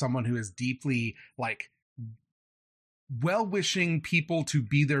idea of someone who is deeply like well-wishing people to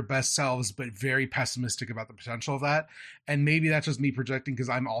be their best selves, but very pessimistic about the potential of that. And maybe that's just me projecting, because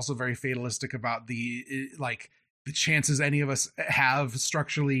I'm also very fatalistic about the chances any of us have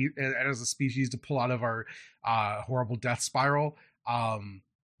structurally as a species to pull out of our horrible death spiral.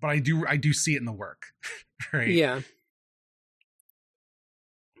 But I do see it in the work. Right. Yeah.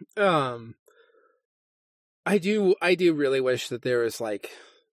 I do really wish that there was like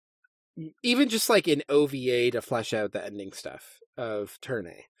even just like an OVA to flesh out the ending stuff of Turn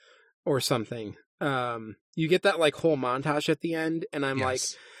A or something. You get that like whole montage at the end, and I'm like,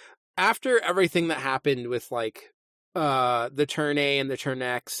 after everything that happened with like the Turn A and the Turn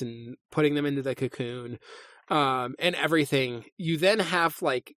X and putting them into the cocoon and everything, you then have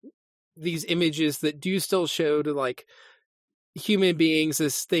like these images that do still show to like human beings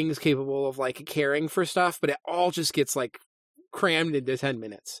as things capable of like caring for stuff, but it all just gets like crammed into 10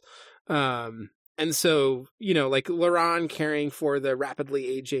 minutes. And so, you know, like Laurent caring for the rapidly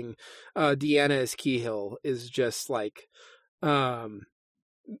aging Deanna as Keyhill is just like an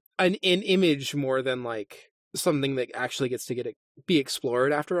image more than like something that actually gets to be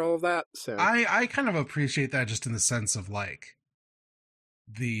explored after all of that. So I kind of appreciate that, just in the sense of like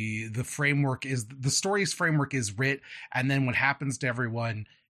the framework is the story's framework is writ, and then what happens to everyone,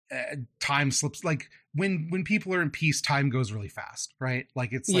 time slips. Like when people are in peace, time goes really fast, right?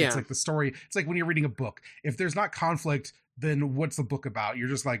 Like it's like the story. It's like when you're reading a book. If there's not conflict, then what's the book about? You're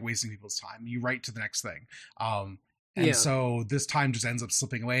just like wasting people's time. You write to the next thing. So this time just ends up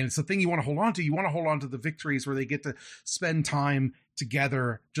slipping away. And it's the thing you want to hold on to. You want to hold on to the victories where they get to spend time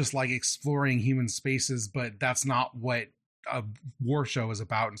together, just like exploring human spaces. But that's not what a war show is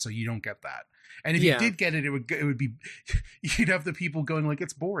about. And so you don't get that. And if you did get it, it would be, you'd have the people going like,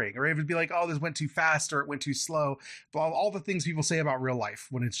 it's boring, or it would be like, oh, this went too fast, or it went too slow. But all the things people say about real life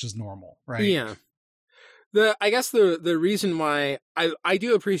when it's just normal, right? Yeah. I guess the reason why I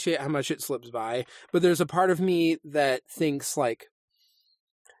do appreciate how much it slips by, but there's a part of me that thinks like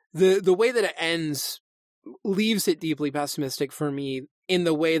the way that it ends leaves it deeply pessimistic for me, in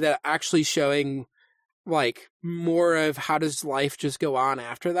the way that actually showing like more of how does life just go on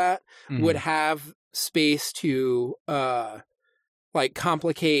after that would have space to like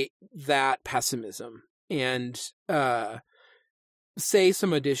complicate that pessimism and say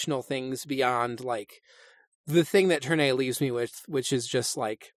some additional things beyond like the thing that Turn A leaves me with, which is just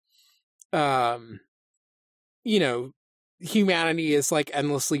like you know, humanity is like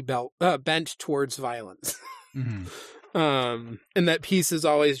endlessly bent towards violence. And that peace is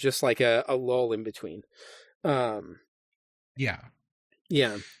always just like a lull in between. Yeah.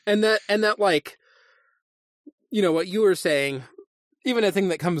 And that like, you know, what you were saying, even a thing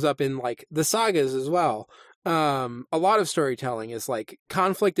that comes up in like the sagas as well. A lot of storytelling is like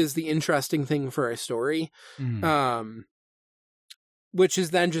conflict is the interesting thing for a story. Which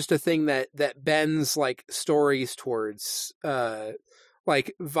is then just a thing that bends like stories towards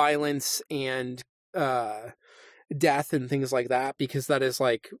like violence and death and things like that, because that is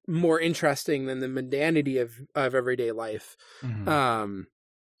like more interesting than the mundanity of everyday life.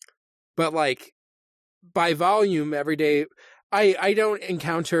 But like by volume, every day I don't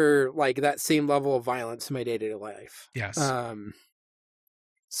encounter like that same level of violence in my day-to-day life. Yes.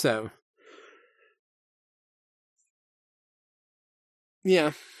 So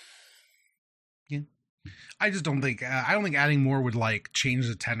yeah. I just don't think adding more would like change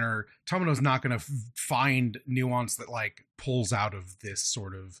the tenor. Tomino's not going to find nuance that like pulls out of this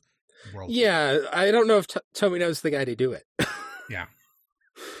sort of world. Yeah, I don't know if Tomino's the guy to do it. Yeah.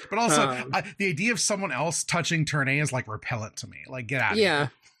 But also the idea of someone else touching Turn A is like repellent to me. Like, get out of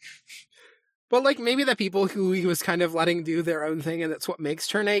here. But like maybe the people who he was kind of letting do their own thing, and that's what makes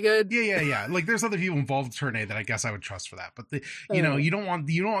Turn A good. Yeah. Like there's other people involved with Turn A that I guess I would trust for that. But you know, you don't want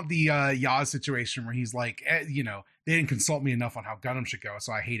the Yaz situation where he's like, you know, they didn't consult me enough on how Gundam should go,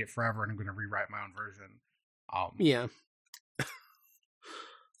 so I hate it forever and I'm going to rewrite my own version. Yeah.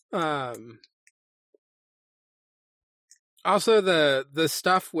 Also the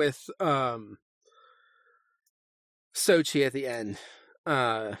stuff with Sochi at the end,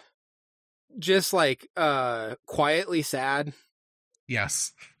 just like quietly sad.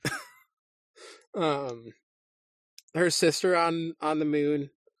 Yes. Her sister on the moon,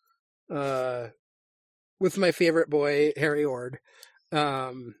 with my favorite boy Harry Ord.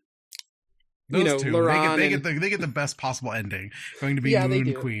 Those two, Laurent they get the best possible ending. Going to be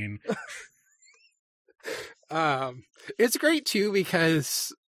Moon Queen. It's great too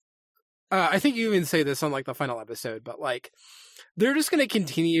because I think you even say this on like the final episode, but like they're just going to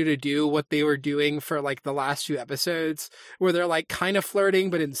continue to do what they were doing for like the last few episodes, where they're like kind of flirting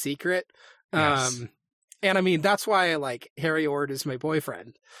but in secret. Yes. And I mean that's why like Harry Ord is my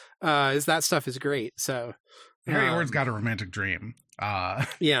boyfriend. Is that stuff is great. So Harry Ord's got a romantic dream.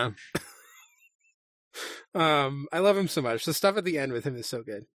 Yeah. I love him so much. The stuff at the end with him is so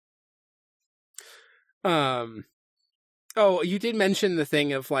good. Oh, you did mention the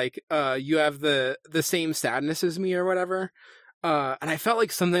thing of like you have the same sadness as me or whatever. And I felt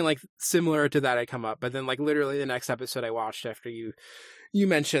like something like similar to that had come up, but then like literally the next episode I watched after you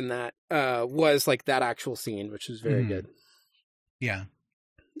mentioned that was like that actual scene, which was very good. Yeah.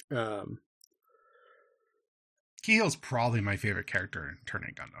 Kihil's probably my favorite character in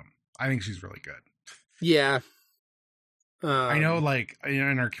Turning Gundam. I think she's really good. Yeah. I know, like,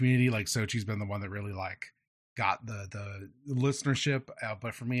 in our community, like, Sochi's been the one that really, like, got the listenership,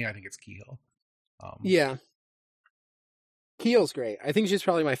 but for me, I think it's Kihil. Yeah. Kihil's great. I think she's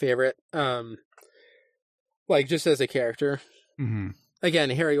probably my favorite, like, just as a character. Mm-hmm.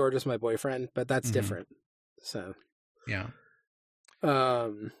 Again, Harry Ord is my boyfriend, but that's different, so. Yeah.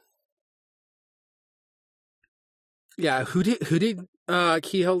 Yeah, who did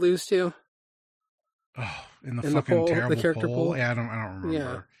Kihil lose to? Oh, in the fucking poll, terrible the character poll? Yeah, I don't remember.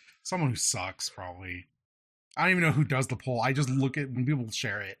 Yeah. Someone who sucks, probably. I don't even know who does the poll. I just look at when people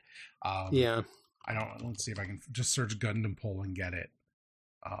share it. Yeah. Let's see if I can just search Gundam poll and get it.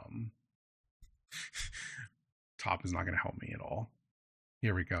 Top is not going to help me at all.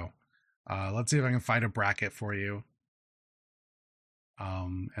 Here we go. Let's see if I can find a bracket for you.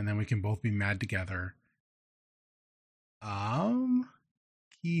 And then we can both be mad together.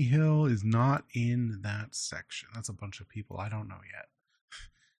 Kihil is not in that section. That's a bunch of people I don't know yet.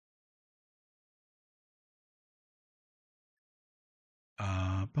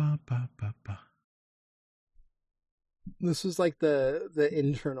 This is like the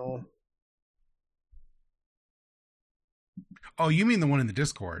internal. Oh, you mean the one in the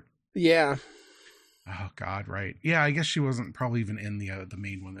Discord? Yeah. Oh God, right. Yeah, I guess she wasn't probably even in the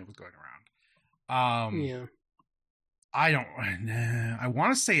main one that was going around. Yeah. I don't. I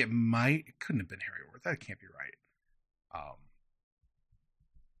want to say it couldn't have been Harry Ord. That can't be right.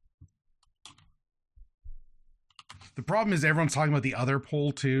 The problem is everyone's talking about the other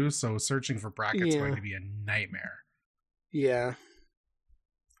poll too, so searching for brackets is going to be a nightmare. Yeah.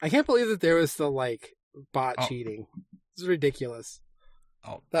 I can't believe that there was the like bot cheating. It's ridiculous.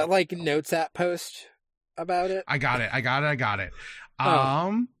 Oh, that like notes app post about it. I got it.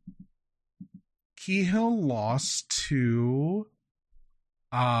 Kihil lost to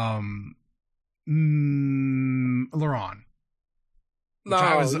Laurent. Which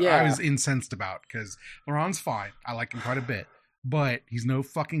I was incensed about because Laurent's fine. I like him quite a bit, but he's no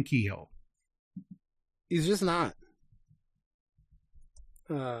fucking Kihil. He's just not.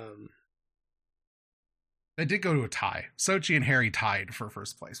 It did go to a tie. Sochi and Harry tied for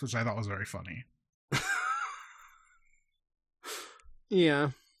first place, which I thought was very funny.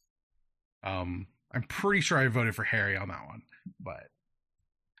 Yeah. I'm pretty sure I voted for Harry on that one, but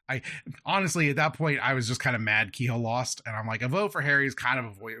I honestly at that point I was just kind of mad Kihil lost, and I'm like, a vote for Harry is kind of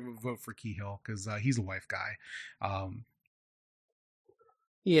a vote for Kihil because he's a wife guy.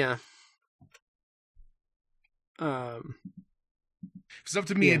 Yeah. If it's up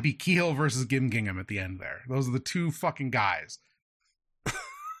to me, it'd be Kihil versus Gim Gingham at the end there. Those are the two fucking guys.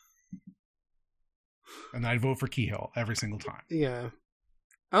 And I'd vote for Kihil every single time. Yeah.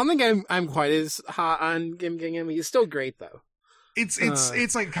 I don't think I'm quite as hot on Gim Gingham. He's still great though. It's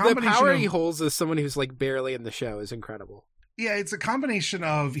like a combination. The power he holds as someone who's like barely in the show is incredible. Yeah, it's a combination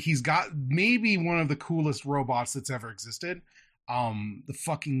of he's got maybe one of the coolest robots that's ever existed. The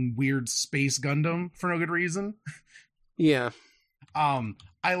fucking weird space Gundam for no good reason. Yeah.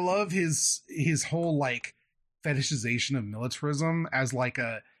 I love his whole like fetishization of militarism as like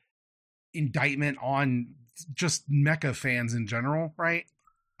a indictment on just mecha fans in general, right?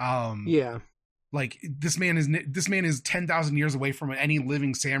 Yeah. Like this man is 10,000 years away from any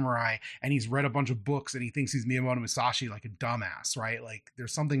living samurai, and he's read a bunch of books, and he thinks he's Miyamoto Musashi like a dumbass, right? Like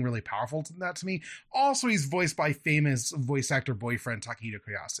there's something really powerful to that to me. Also, he's voiced by famous voice actor boyfriend Takehito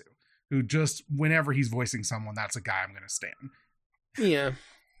Koyasu, who just whenever he's voicing someone, that's a guy I'm gonna stand. Yeah.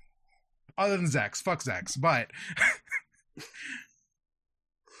 Other than Zex, fuck Zex, but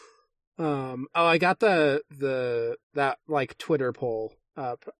I got that like Twitter poll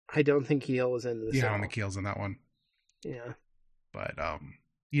up. I don't think Keel was in this. Yeah, I don't think Keel's in that one. Yeah. But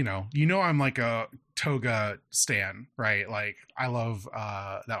you know I'm like a Toga stan, right? Like I love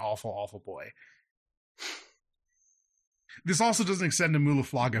that awful boy. This also doesn't extend to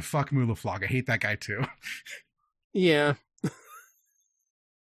Mulaflaga. Fuck Mulaflaga. Hate that guy too. Yeah.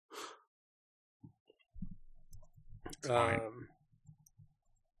 It's fine.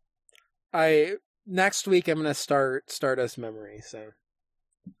 Next week I'm gonna start Stardust Memory. So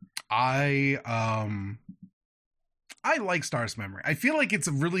I like Stardust Memory. I feel like it's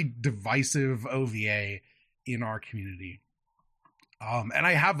a really divisive OVA in our community. And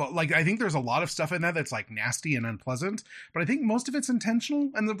I think there's a lot of stuff in that that's like nasty and unpleasant, but I think most of it's intentional,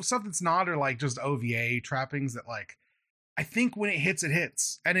 and the stuff that's not are like just OVA trappings that like, I think when it hits,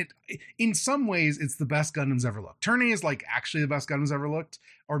 and it, in some ways it's the best Gundam's ever looked. Turn A is like actually the best Gundam's ever looked,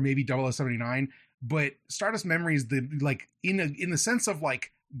 or maybe 0079, but Stardust Memory is the, like, in the sense of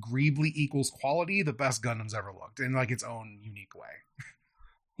like Greebly equals quality, the best Gundam's ever looked in like its own unique way.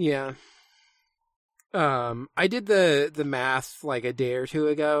 Yeah. I did the math like a day or two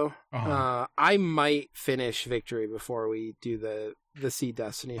ago. I might finish Victory before we do the Seed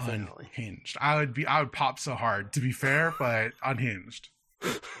Destiny finale. Unhinged. I would pop so hard, to be fair, but Unhinged.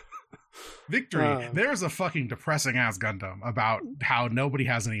 Victory. There's a fucking depressing ass Gundam about how nobody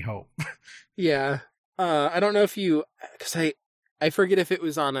has any hope. Yeah. I don't know if because I forget if it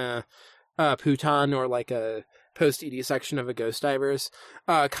was on a Putan or like a post-ED section of a Ghost Divers.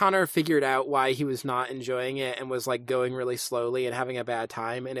 Connor figured out why he was not enjoying it and was like going really slowly and having a bad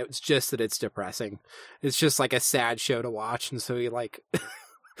time, and it was just that it's depressing. It's just like a sad show to watch, and so he like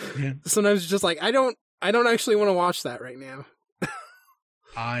Yeah. sometimes just like I don't actually want to watch that right now.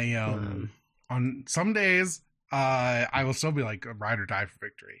 On some days I will still be like a ride or die for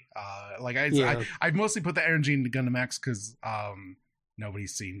Victory. I mostly put the energy into Gundam X because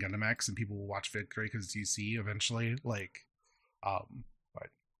nobody's seen Gundam X, and people will watch Victory because it's UC eventually. Like, but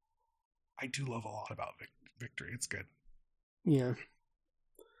I do love a lot about Victory. It's good. Yeah.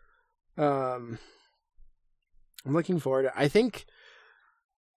 I'm looking forward to. I think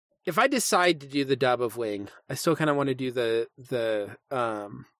if I decide to do the dub of Wing, I still kind of want to do the.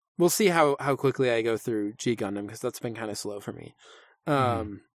 We'll see how quickly I go through G Gundam, because that's been kind of slow for me.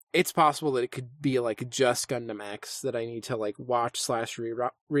 It's possible that it could be like just Gundam X that I need to like watch /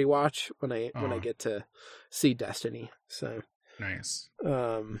 rewatch when I get to Seed Destiny. So nice.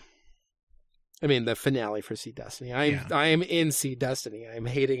 I mean the finale for Seed Destiny. I am in Seed Destiny. I'm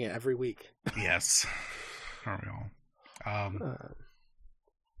hating it every week. Yes. Aren't we all?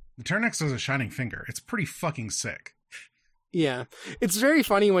 The Turn X has a shining finger. It's pretty fucking sick. Yeah. It's very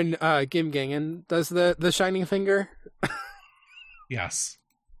funny when Gim Gangan does the shining finger. Yes.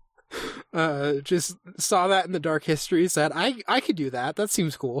 Just saw that in the Dark History, said I could do that. That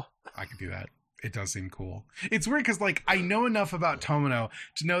seems cool. I could do that. It does seem cool. It's weird because like I know enough about Tomino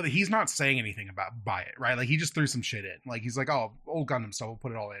to know that he's not saying anything by it, right? Like he just threw some shit in. Like he's like, oh, old Gundam stuff, we'll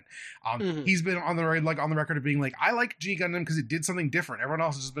put it all in. He's been on the record of being like, I like G Gundam because it did something different. Everyone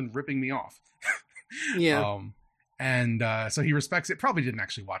else has just been ripping me off. Yeah. And so he respects it. Probably didn't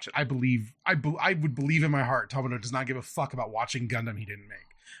actually watch it. I would believe in my heart Tomino does not give a fuck about watching Gundam he didn't make.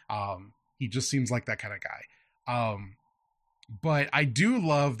 He just seems like that kind of guy. But I do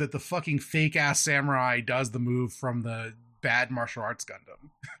love that the fucking fake ass samurai does the move from the bad martial arts Gundam.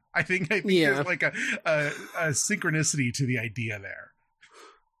 I think there's like a synchronicity to the idea there.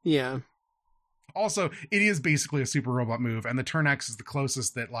 Yeah. Also, it is basically a super robot move, and the Turn X is the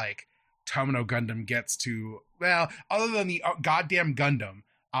closest that like Tomino Gundam gets to, well, other than the goddamn Gundam,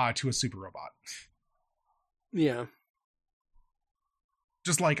 to a super robot. Yeah.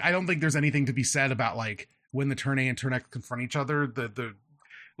 Just like, I don't think there's anything to be said about like when the Turn A and Turn X confront each other, the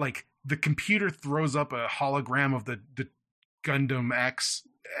computer throws up a hologram of the Gundam X,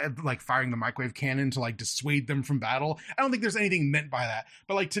 like firing the microwave cannon to like dissuade them from battle. I don't think there's anything meant by that.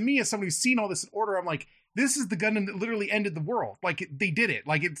 But like, to me, as somebody who's seen all this in order, I'm like, this is the Gundam that literally ended the world. Like they did it.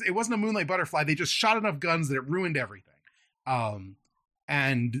 Like it wasn't a Moonlight Butterfly. They just shot enough guns that it ruined everything.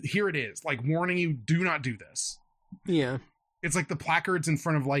 And here it is, like warning you, do not do this. Yeah. It's like the placards in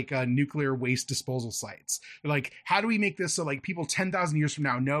front of like nuclear waste disposal sites. They're like, how do we make this so like people 10,000 years from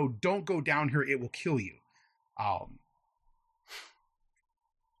now know, don't go down here, it will kill you.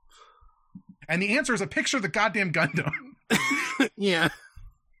 And the answer is a picture of the goddamn Gundam. Yeah.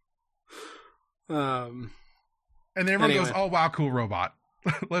 And then everyone goes, "Oh wow, cool robot.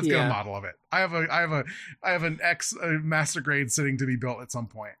 Let's get a model of it." I have an X master grade sitting to be built at some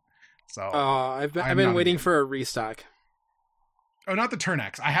point. So I've been waiting for a restock. Oh, not the Turn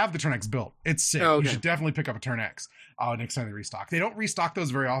X. I have the Turn X built. It's sick. Oh, okay. You should definitely pick up a Turn X next time they restock. They don't restock those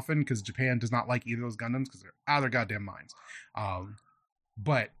very often because Japan does not like either of those Gundams because they're out of their goddamn minds.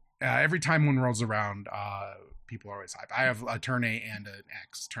 But every time one rolls around, people are always hyped. I have a Turn A and an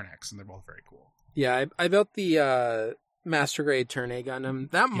Turn X, and they're both very cool. Yeah, I built the Master Grade Turn A Gundam.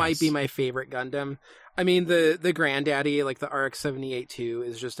 That might be my favorite Gundam. I mean, the granddaddy, like the RX-78-2,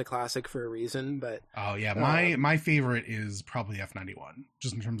 is just a classic for a reason. But oh yeah, my favorite is probably F91,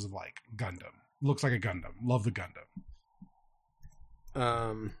 just in terms of like Gundam. Looks like a Gundam. Love the Gundam.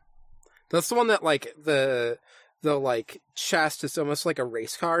 That's the one that like the like chest is almost like a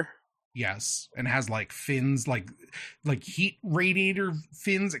race car. Yes, and has like fins, like heat radiator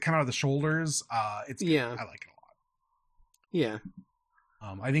fins that come out of the shoulders. It's good. I like it a lot. Yeah.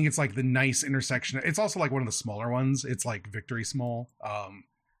 I think it's like the nice intersection. It's also like one of the smaller ones. It's like Victory Small.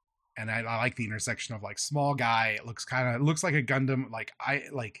 And I like the intersection of like small guy. It looks like a Gundam. Like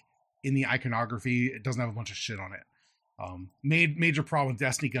in the iconography, it doesn't have a bunch of shit on it. Major problem with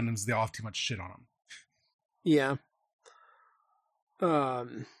Destiny Gundams, they all have too much shit on them. Yeah.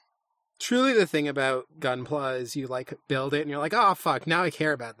 Truly the thing about Gunpla is you like build it and you're like, oh fuck, now I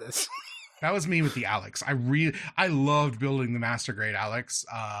care about this. That was me with the Alex. I loved building the Master Grade Alex.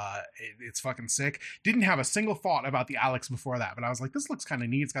 It's fucking sick. Didn't have a single thought about the Alex before that, but I was like, this looks kind of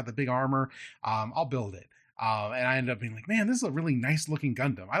neat. It's got the big armor. I'll build it. And I ended up being like, man, this is a really nice looking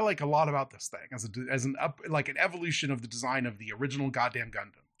Gundam. I like a lot about this thing as an evolution of the design of the original goddamn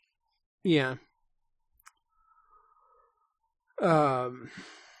Gundam. Yeah.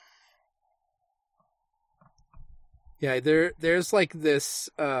 Yeah, there's like this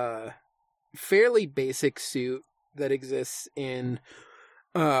fairly basic suit that exists in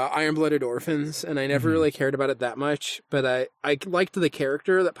Iron-Blooded Orphans, and I never really cared about it that much, but I liked the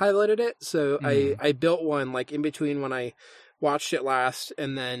character that piloted it, so I built one like in between when I watched it last,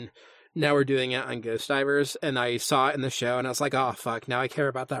 and then now we're doing it on Ghost Divers, and I saw it in the show, and I was like, oh fuck, now I care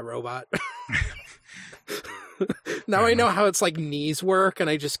about that robot. Now I know how its like knees work, and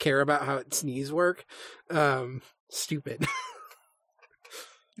I just care about how its knees work. Stupid.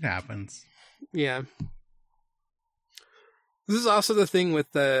 It happens. Yeah. This is also the thing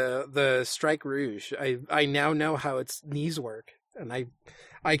with the Strike Rouge. I now know how its knees work, and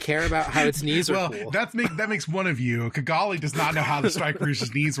I care about how its knees are cool. That makes one of you. Kigali does not know how the Strike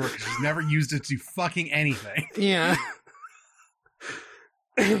Rouge's knees work. She's never used it to fucking anything. Yeah.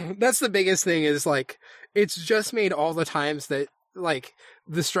 That's the biggest thing is like it's just made all the times that like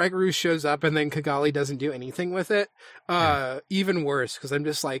the Strike Rouge shows up and then Kigali doesn't do anything with it. Even worse, because I'm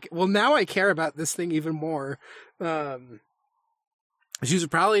just like, well, now I care about this thing even more. She was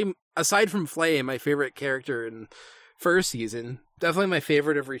probably, aside from Flay, my favorite character in first season. Definitely my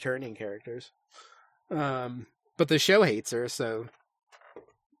favorite of returning characters. But the show hates her, so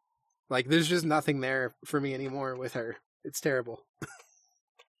like there's just nothing there for me anymore with her. It's terrible.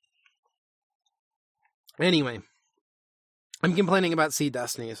 Anyway, I'm complaining about Sea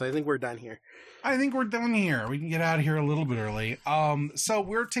Destiny, so I think we're done here. I think we're done here. We can get out of here a little bit early. So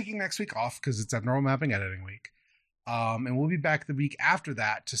we're taking next week off because it's abnormal mapping editing week. And we'll be back the week after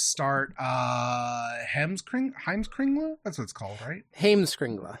that to start Heimskringla? That's what it's called, right?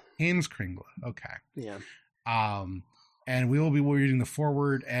 Heimskringla. Okay. Yeah. And we will be reading the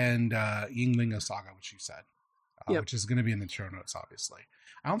foreword and Yinglinga Saga, which you said. Which is going to be in the show notes, obviously.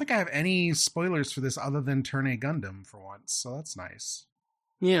 I don't think I have any spoilers for this other than Turn A Gundam for once, so that's nice.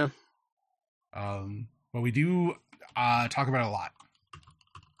 Yeah. But we do talk about it a lot.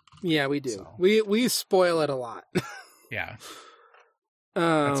 Yeah, we do. So. We spoil it a lot. Yeah.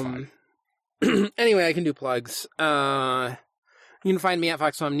 That's fine. Anyway, I can do plugs. You can find me at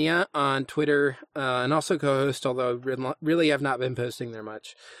Foxomnia on Twitter, and also co-host, although really have not been posting there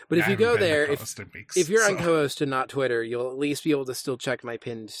much. But if you go there, if you're on co-host and not Twitter, you'll at least be able to still check my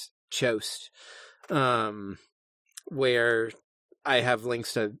pinned post, where I have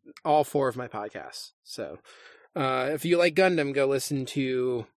links to all 4 of my podcasts. So if you like Gundam, go listen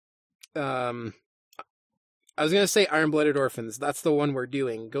to... I was going to say Iron-Blooded Orphans. That's the one we're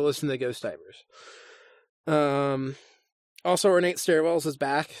doing. Go listen to Ghost Divers. Also, Ornate Stairwells is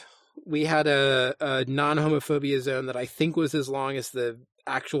back we had a non-homophobia zone that I think was as long as the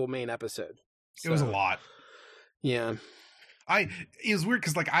actual main episode. So, it was a lot. Yeah. It was weird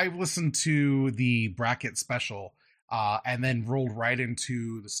because like I listened to the bracket special and then rolled right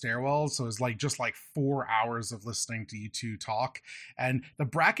into the stairwell. So it was like just like 4 hours of listening to you two talk. And the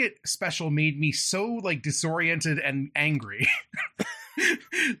bracket special made me so like disoriented and angry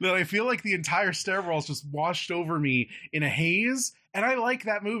that I feel like the entire stairwell's just washed over me in a haze. And I like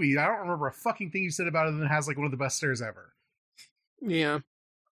that movie. I don't remember a fucking thing you said about it, and it has like one of the best stairs ever. Yeah.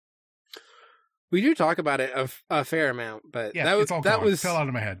 We do talk about it a fair amount, but yeah, it fell out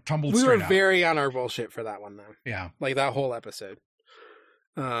of my head, tumbled straight out. We were very on our bullshit for that one, though. Yeah. Like that whole episode.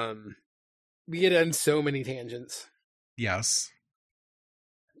 We get in so many tangents. Yes.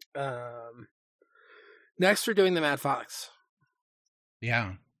 Next we're doing the Mad Fox.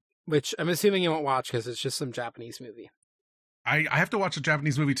 Yeah. Which I'm assuming you won't watch because it's just some Japanese movie. I have to watch a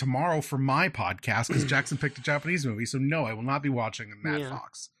Japanese movie tomorrow for my podcast because Jackson picked a Japanese movie. So no, I will not be watching Mad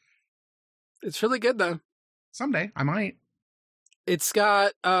Fox. It's really good though. Someday I might. It's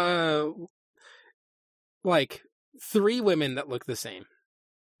got like 3 women that look the same.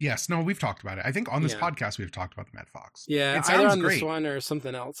 Yes, no, we've talked about it. I think on this podcast we've talked about the Mad Fox. Yeah, it either on great. This one or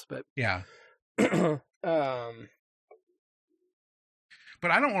something else, but yeah. But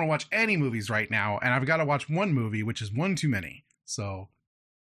I don't want to watch any movies right now, and I've got to watch one movie, which is one too many. So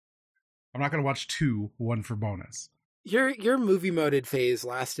I'm not going to watch 2, one for bonus. Your movie moded phase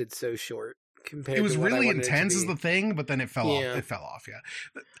lasted so short. It was really intense is the thing, but then it fell off. It fell off. Yeah.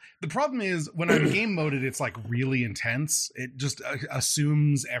 The problem is when I'm game moded, it's like really intense. It just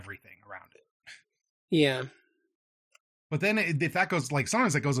assumes everything around it. Yeah. But then if that goes like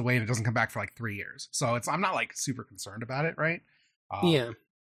sometimes it goes away and it doesn't come back for like 3 years. So I'm not like super concerned about it. Right. Yeah.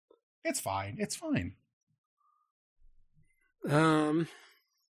 It's fine. It's fine.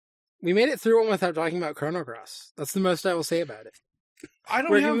 We made it through one without talking about Chrono Cross. That's the most I will say about it. I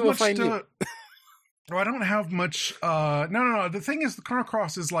don't have much to... No, I don't have much. No. The thing is, the Chrono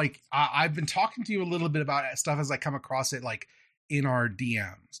Cross is like I've been talking to you a little bit about stuff as I come across it, like in our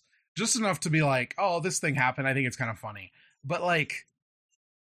DMs, just enough to be like, "Oh, this thing happened. I think it's kind of funny." But like,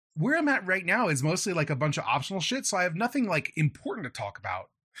 where I'm at right now is mostly like a bunch of optional shit, so I have nothing like important to talk about.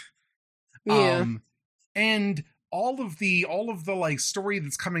 Yeah, and all of the like story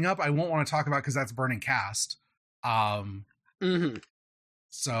that's coming up, I won't want to talk about because that's burning cast.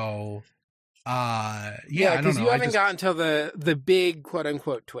 So. Yeah, because you haven't gotten to the big quote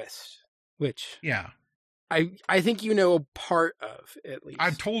unquote twist, which I think you know part of at least.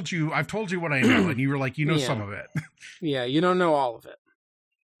 I've told you what I know, and you were like, you know some of it. Yeah, you don't know all of it.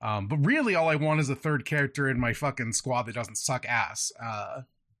 But really, all I want is a third character in my fucking squad that doesn't suck ass.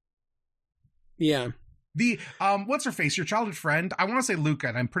 Yeah. The what's her face? Your childhood friend. I want to say Luca,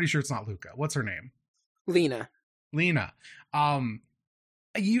 and I'm pretty sure it's not Luca. What's her name? Lena.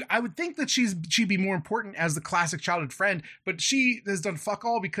 I would think that she'd be more important as the classic childhood friend, but she has done fuck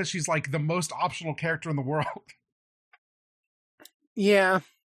all because she's like the most optional character in the world. Yeah.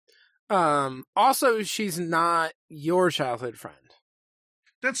 Also, she's not your childhood friend.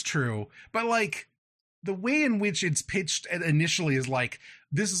 That's true. But like the way in which it's pitched initially is like,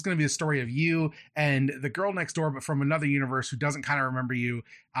 this is going to be a story of you and the girl next door, but from another universe who doesn't kind of remember you,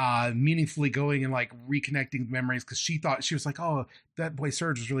 meaningfully going and like reconnecting memories. Cause she was like, oh, that boy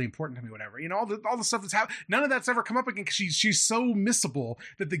Serge was really important to me, whatever, you know, all the stuff that's happened. None of that's ever come up again. Cause she's so missable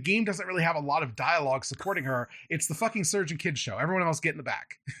that the game doesn't really have a lot of dialogue supporting her. It's the fucking Serge and Kid show. Everyone else get in the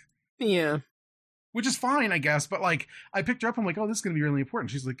back. Yeah. Which is fine, I guess, but like I picked her up. I'm like, oh, this is going to be really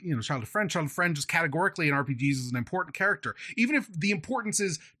important. She's like, you know, childhood friend, just categorically in RPGs is an important character, even if the importance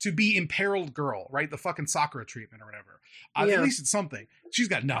is to be imperiled girl, right? The fucking Sakura treatment or whatever. At least it's something. She's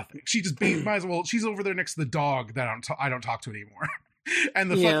got nothing. She just might as well. She's over there next to the dog that I don't talk to anymore, and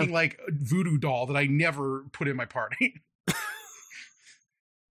the fucking like voodoo doll that I never put in my party.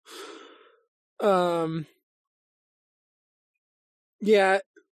 Yeah.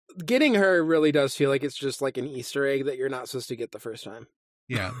 Getting her really does feel like it's just like an Easter egg that you're not supposed to get the first time.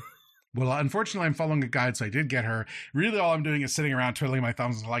 Yeah. Well, unfortunately, I'm following a guide, so I did get her. Really, all I'm doing is sitting around twiddling my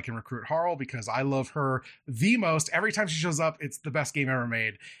thumbs until I can recruit Harl because I love her the most. Every time she shows up, it's the best game ever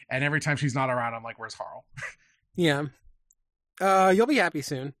made. And every time she's not around, I'm like, where's Harl? Yeah. You'll be happy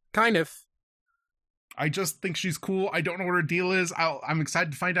soon. Kind of. I just think she's cool. I don't know what her deal is. I'm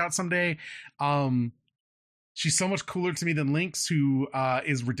excited to find out someday. She's so much cooler to me than Lynx, who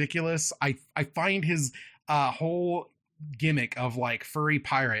is ridiculous. I find his whole gimmick of like furry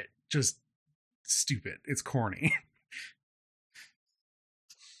pirate just stupid. It's corny.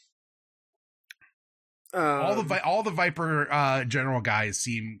 All the Viper general guys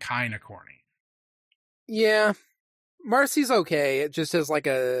seem kind of corny. Yeah. Marcy's okay. It just is like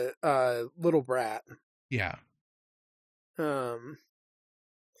a little brat. Yeah. But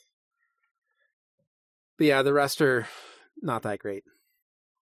yeah, the rest are not that great.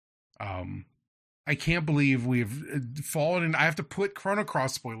 I can't believe we've fallen in. I have to put Chrono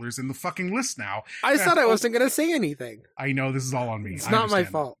Cross spoilers in the fucking list now. I said I wasn't going to say anything. I know, this is all on me. It's not my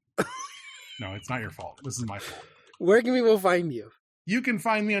fault. No, it's not your fault. This is my fault. Where can people find you? You can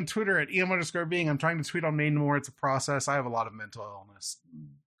find me on Twitter at em_being. I'm trying to tweet on Maine more. It's a process. I have a lot of mental illness.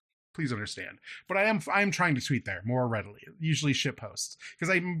 Please understand. But I am trying to tweet there more readily. Usually shit posts.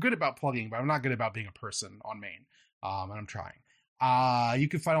 Because I'm good about plugging, but I'm not good about being a person on Maine. And I'm trying. You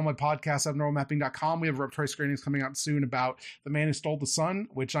can find all my podcasts at abnormalmapping.com. We have repertory screenings coming out soon about The Man Who Stole the Sun,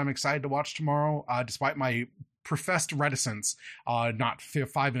 which I'm excited to watch tomorrow, despite my professed reticence not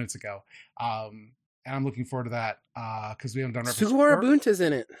 5 minutes ago. And I'm looking forward to that because we haven't done repertory. Suhara Bunta's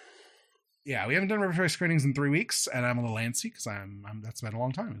in it. Yeah, we haven't done repertory screenings in 3 weeks, and I'm a little antsy because that's been a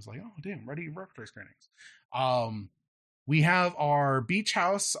long time. It's like, oh damn, ready repertory screenings. We have our beach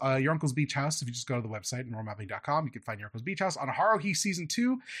house, Your Uncle's Beach House. If you just go to the website, normalmapping.com, you can find Your Uncle's Beach House on Haruhi Season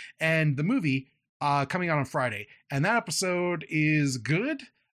 2 and the movie coming out on Friday. And that episode is good.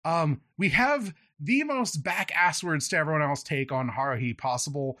 We have the most back-ass words to everyone else take on Haruhi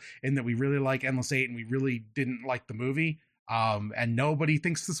possible, in that we really like Endless 8 and we really didn't like the movie. And nobody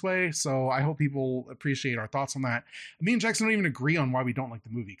thinks this way, so I hope people appreciate our thoughts on that. Me and Jackson don't even agree on why we don't like the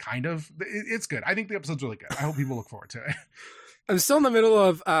movie, kind of. It's good. I think the episode's really good. I hope people look forward to it. I'm still in the middle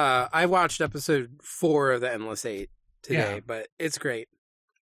of, I watched episode 4 of the Endless 8 today, but it's great.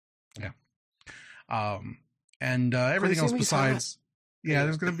 Yeah. And everything else besides... Yeah,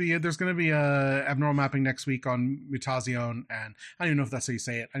 there's gonna be abnormal mapping next week on Mutazione, and I don't even know if that's how you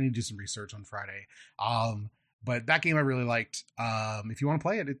say it. I need to do some research on Friday. But that game I really liked. If you want to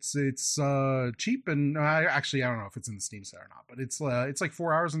play it, it's cheap, and actually I don't know if it's in the Steam set or not, but it's like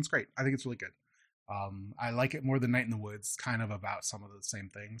 4 hours and it's great. I think it's really good. I like it more than Night in the Woods. It's kind of about some of the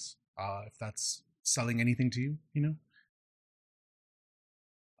same things. If that's selling anything to you, you know.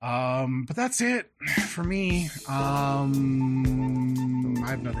 But that's it for me. I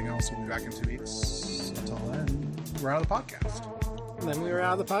have nothing else. We'll be back in 2 weeks. Until then, we're out of the podcast. And then we were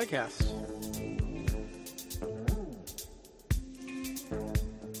out of the podcast.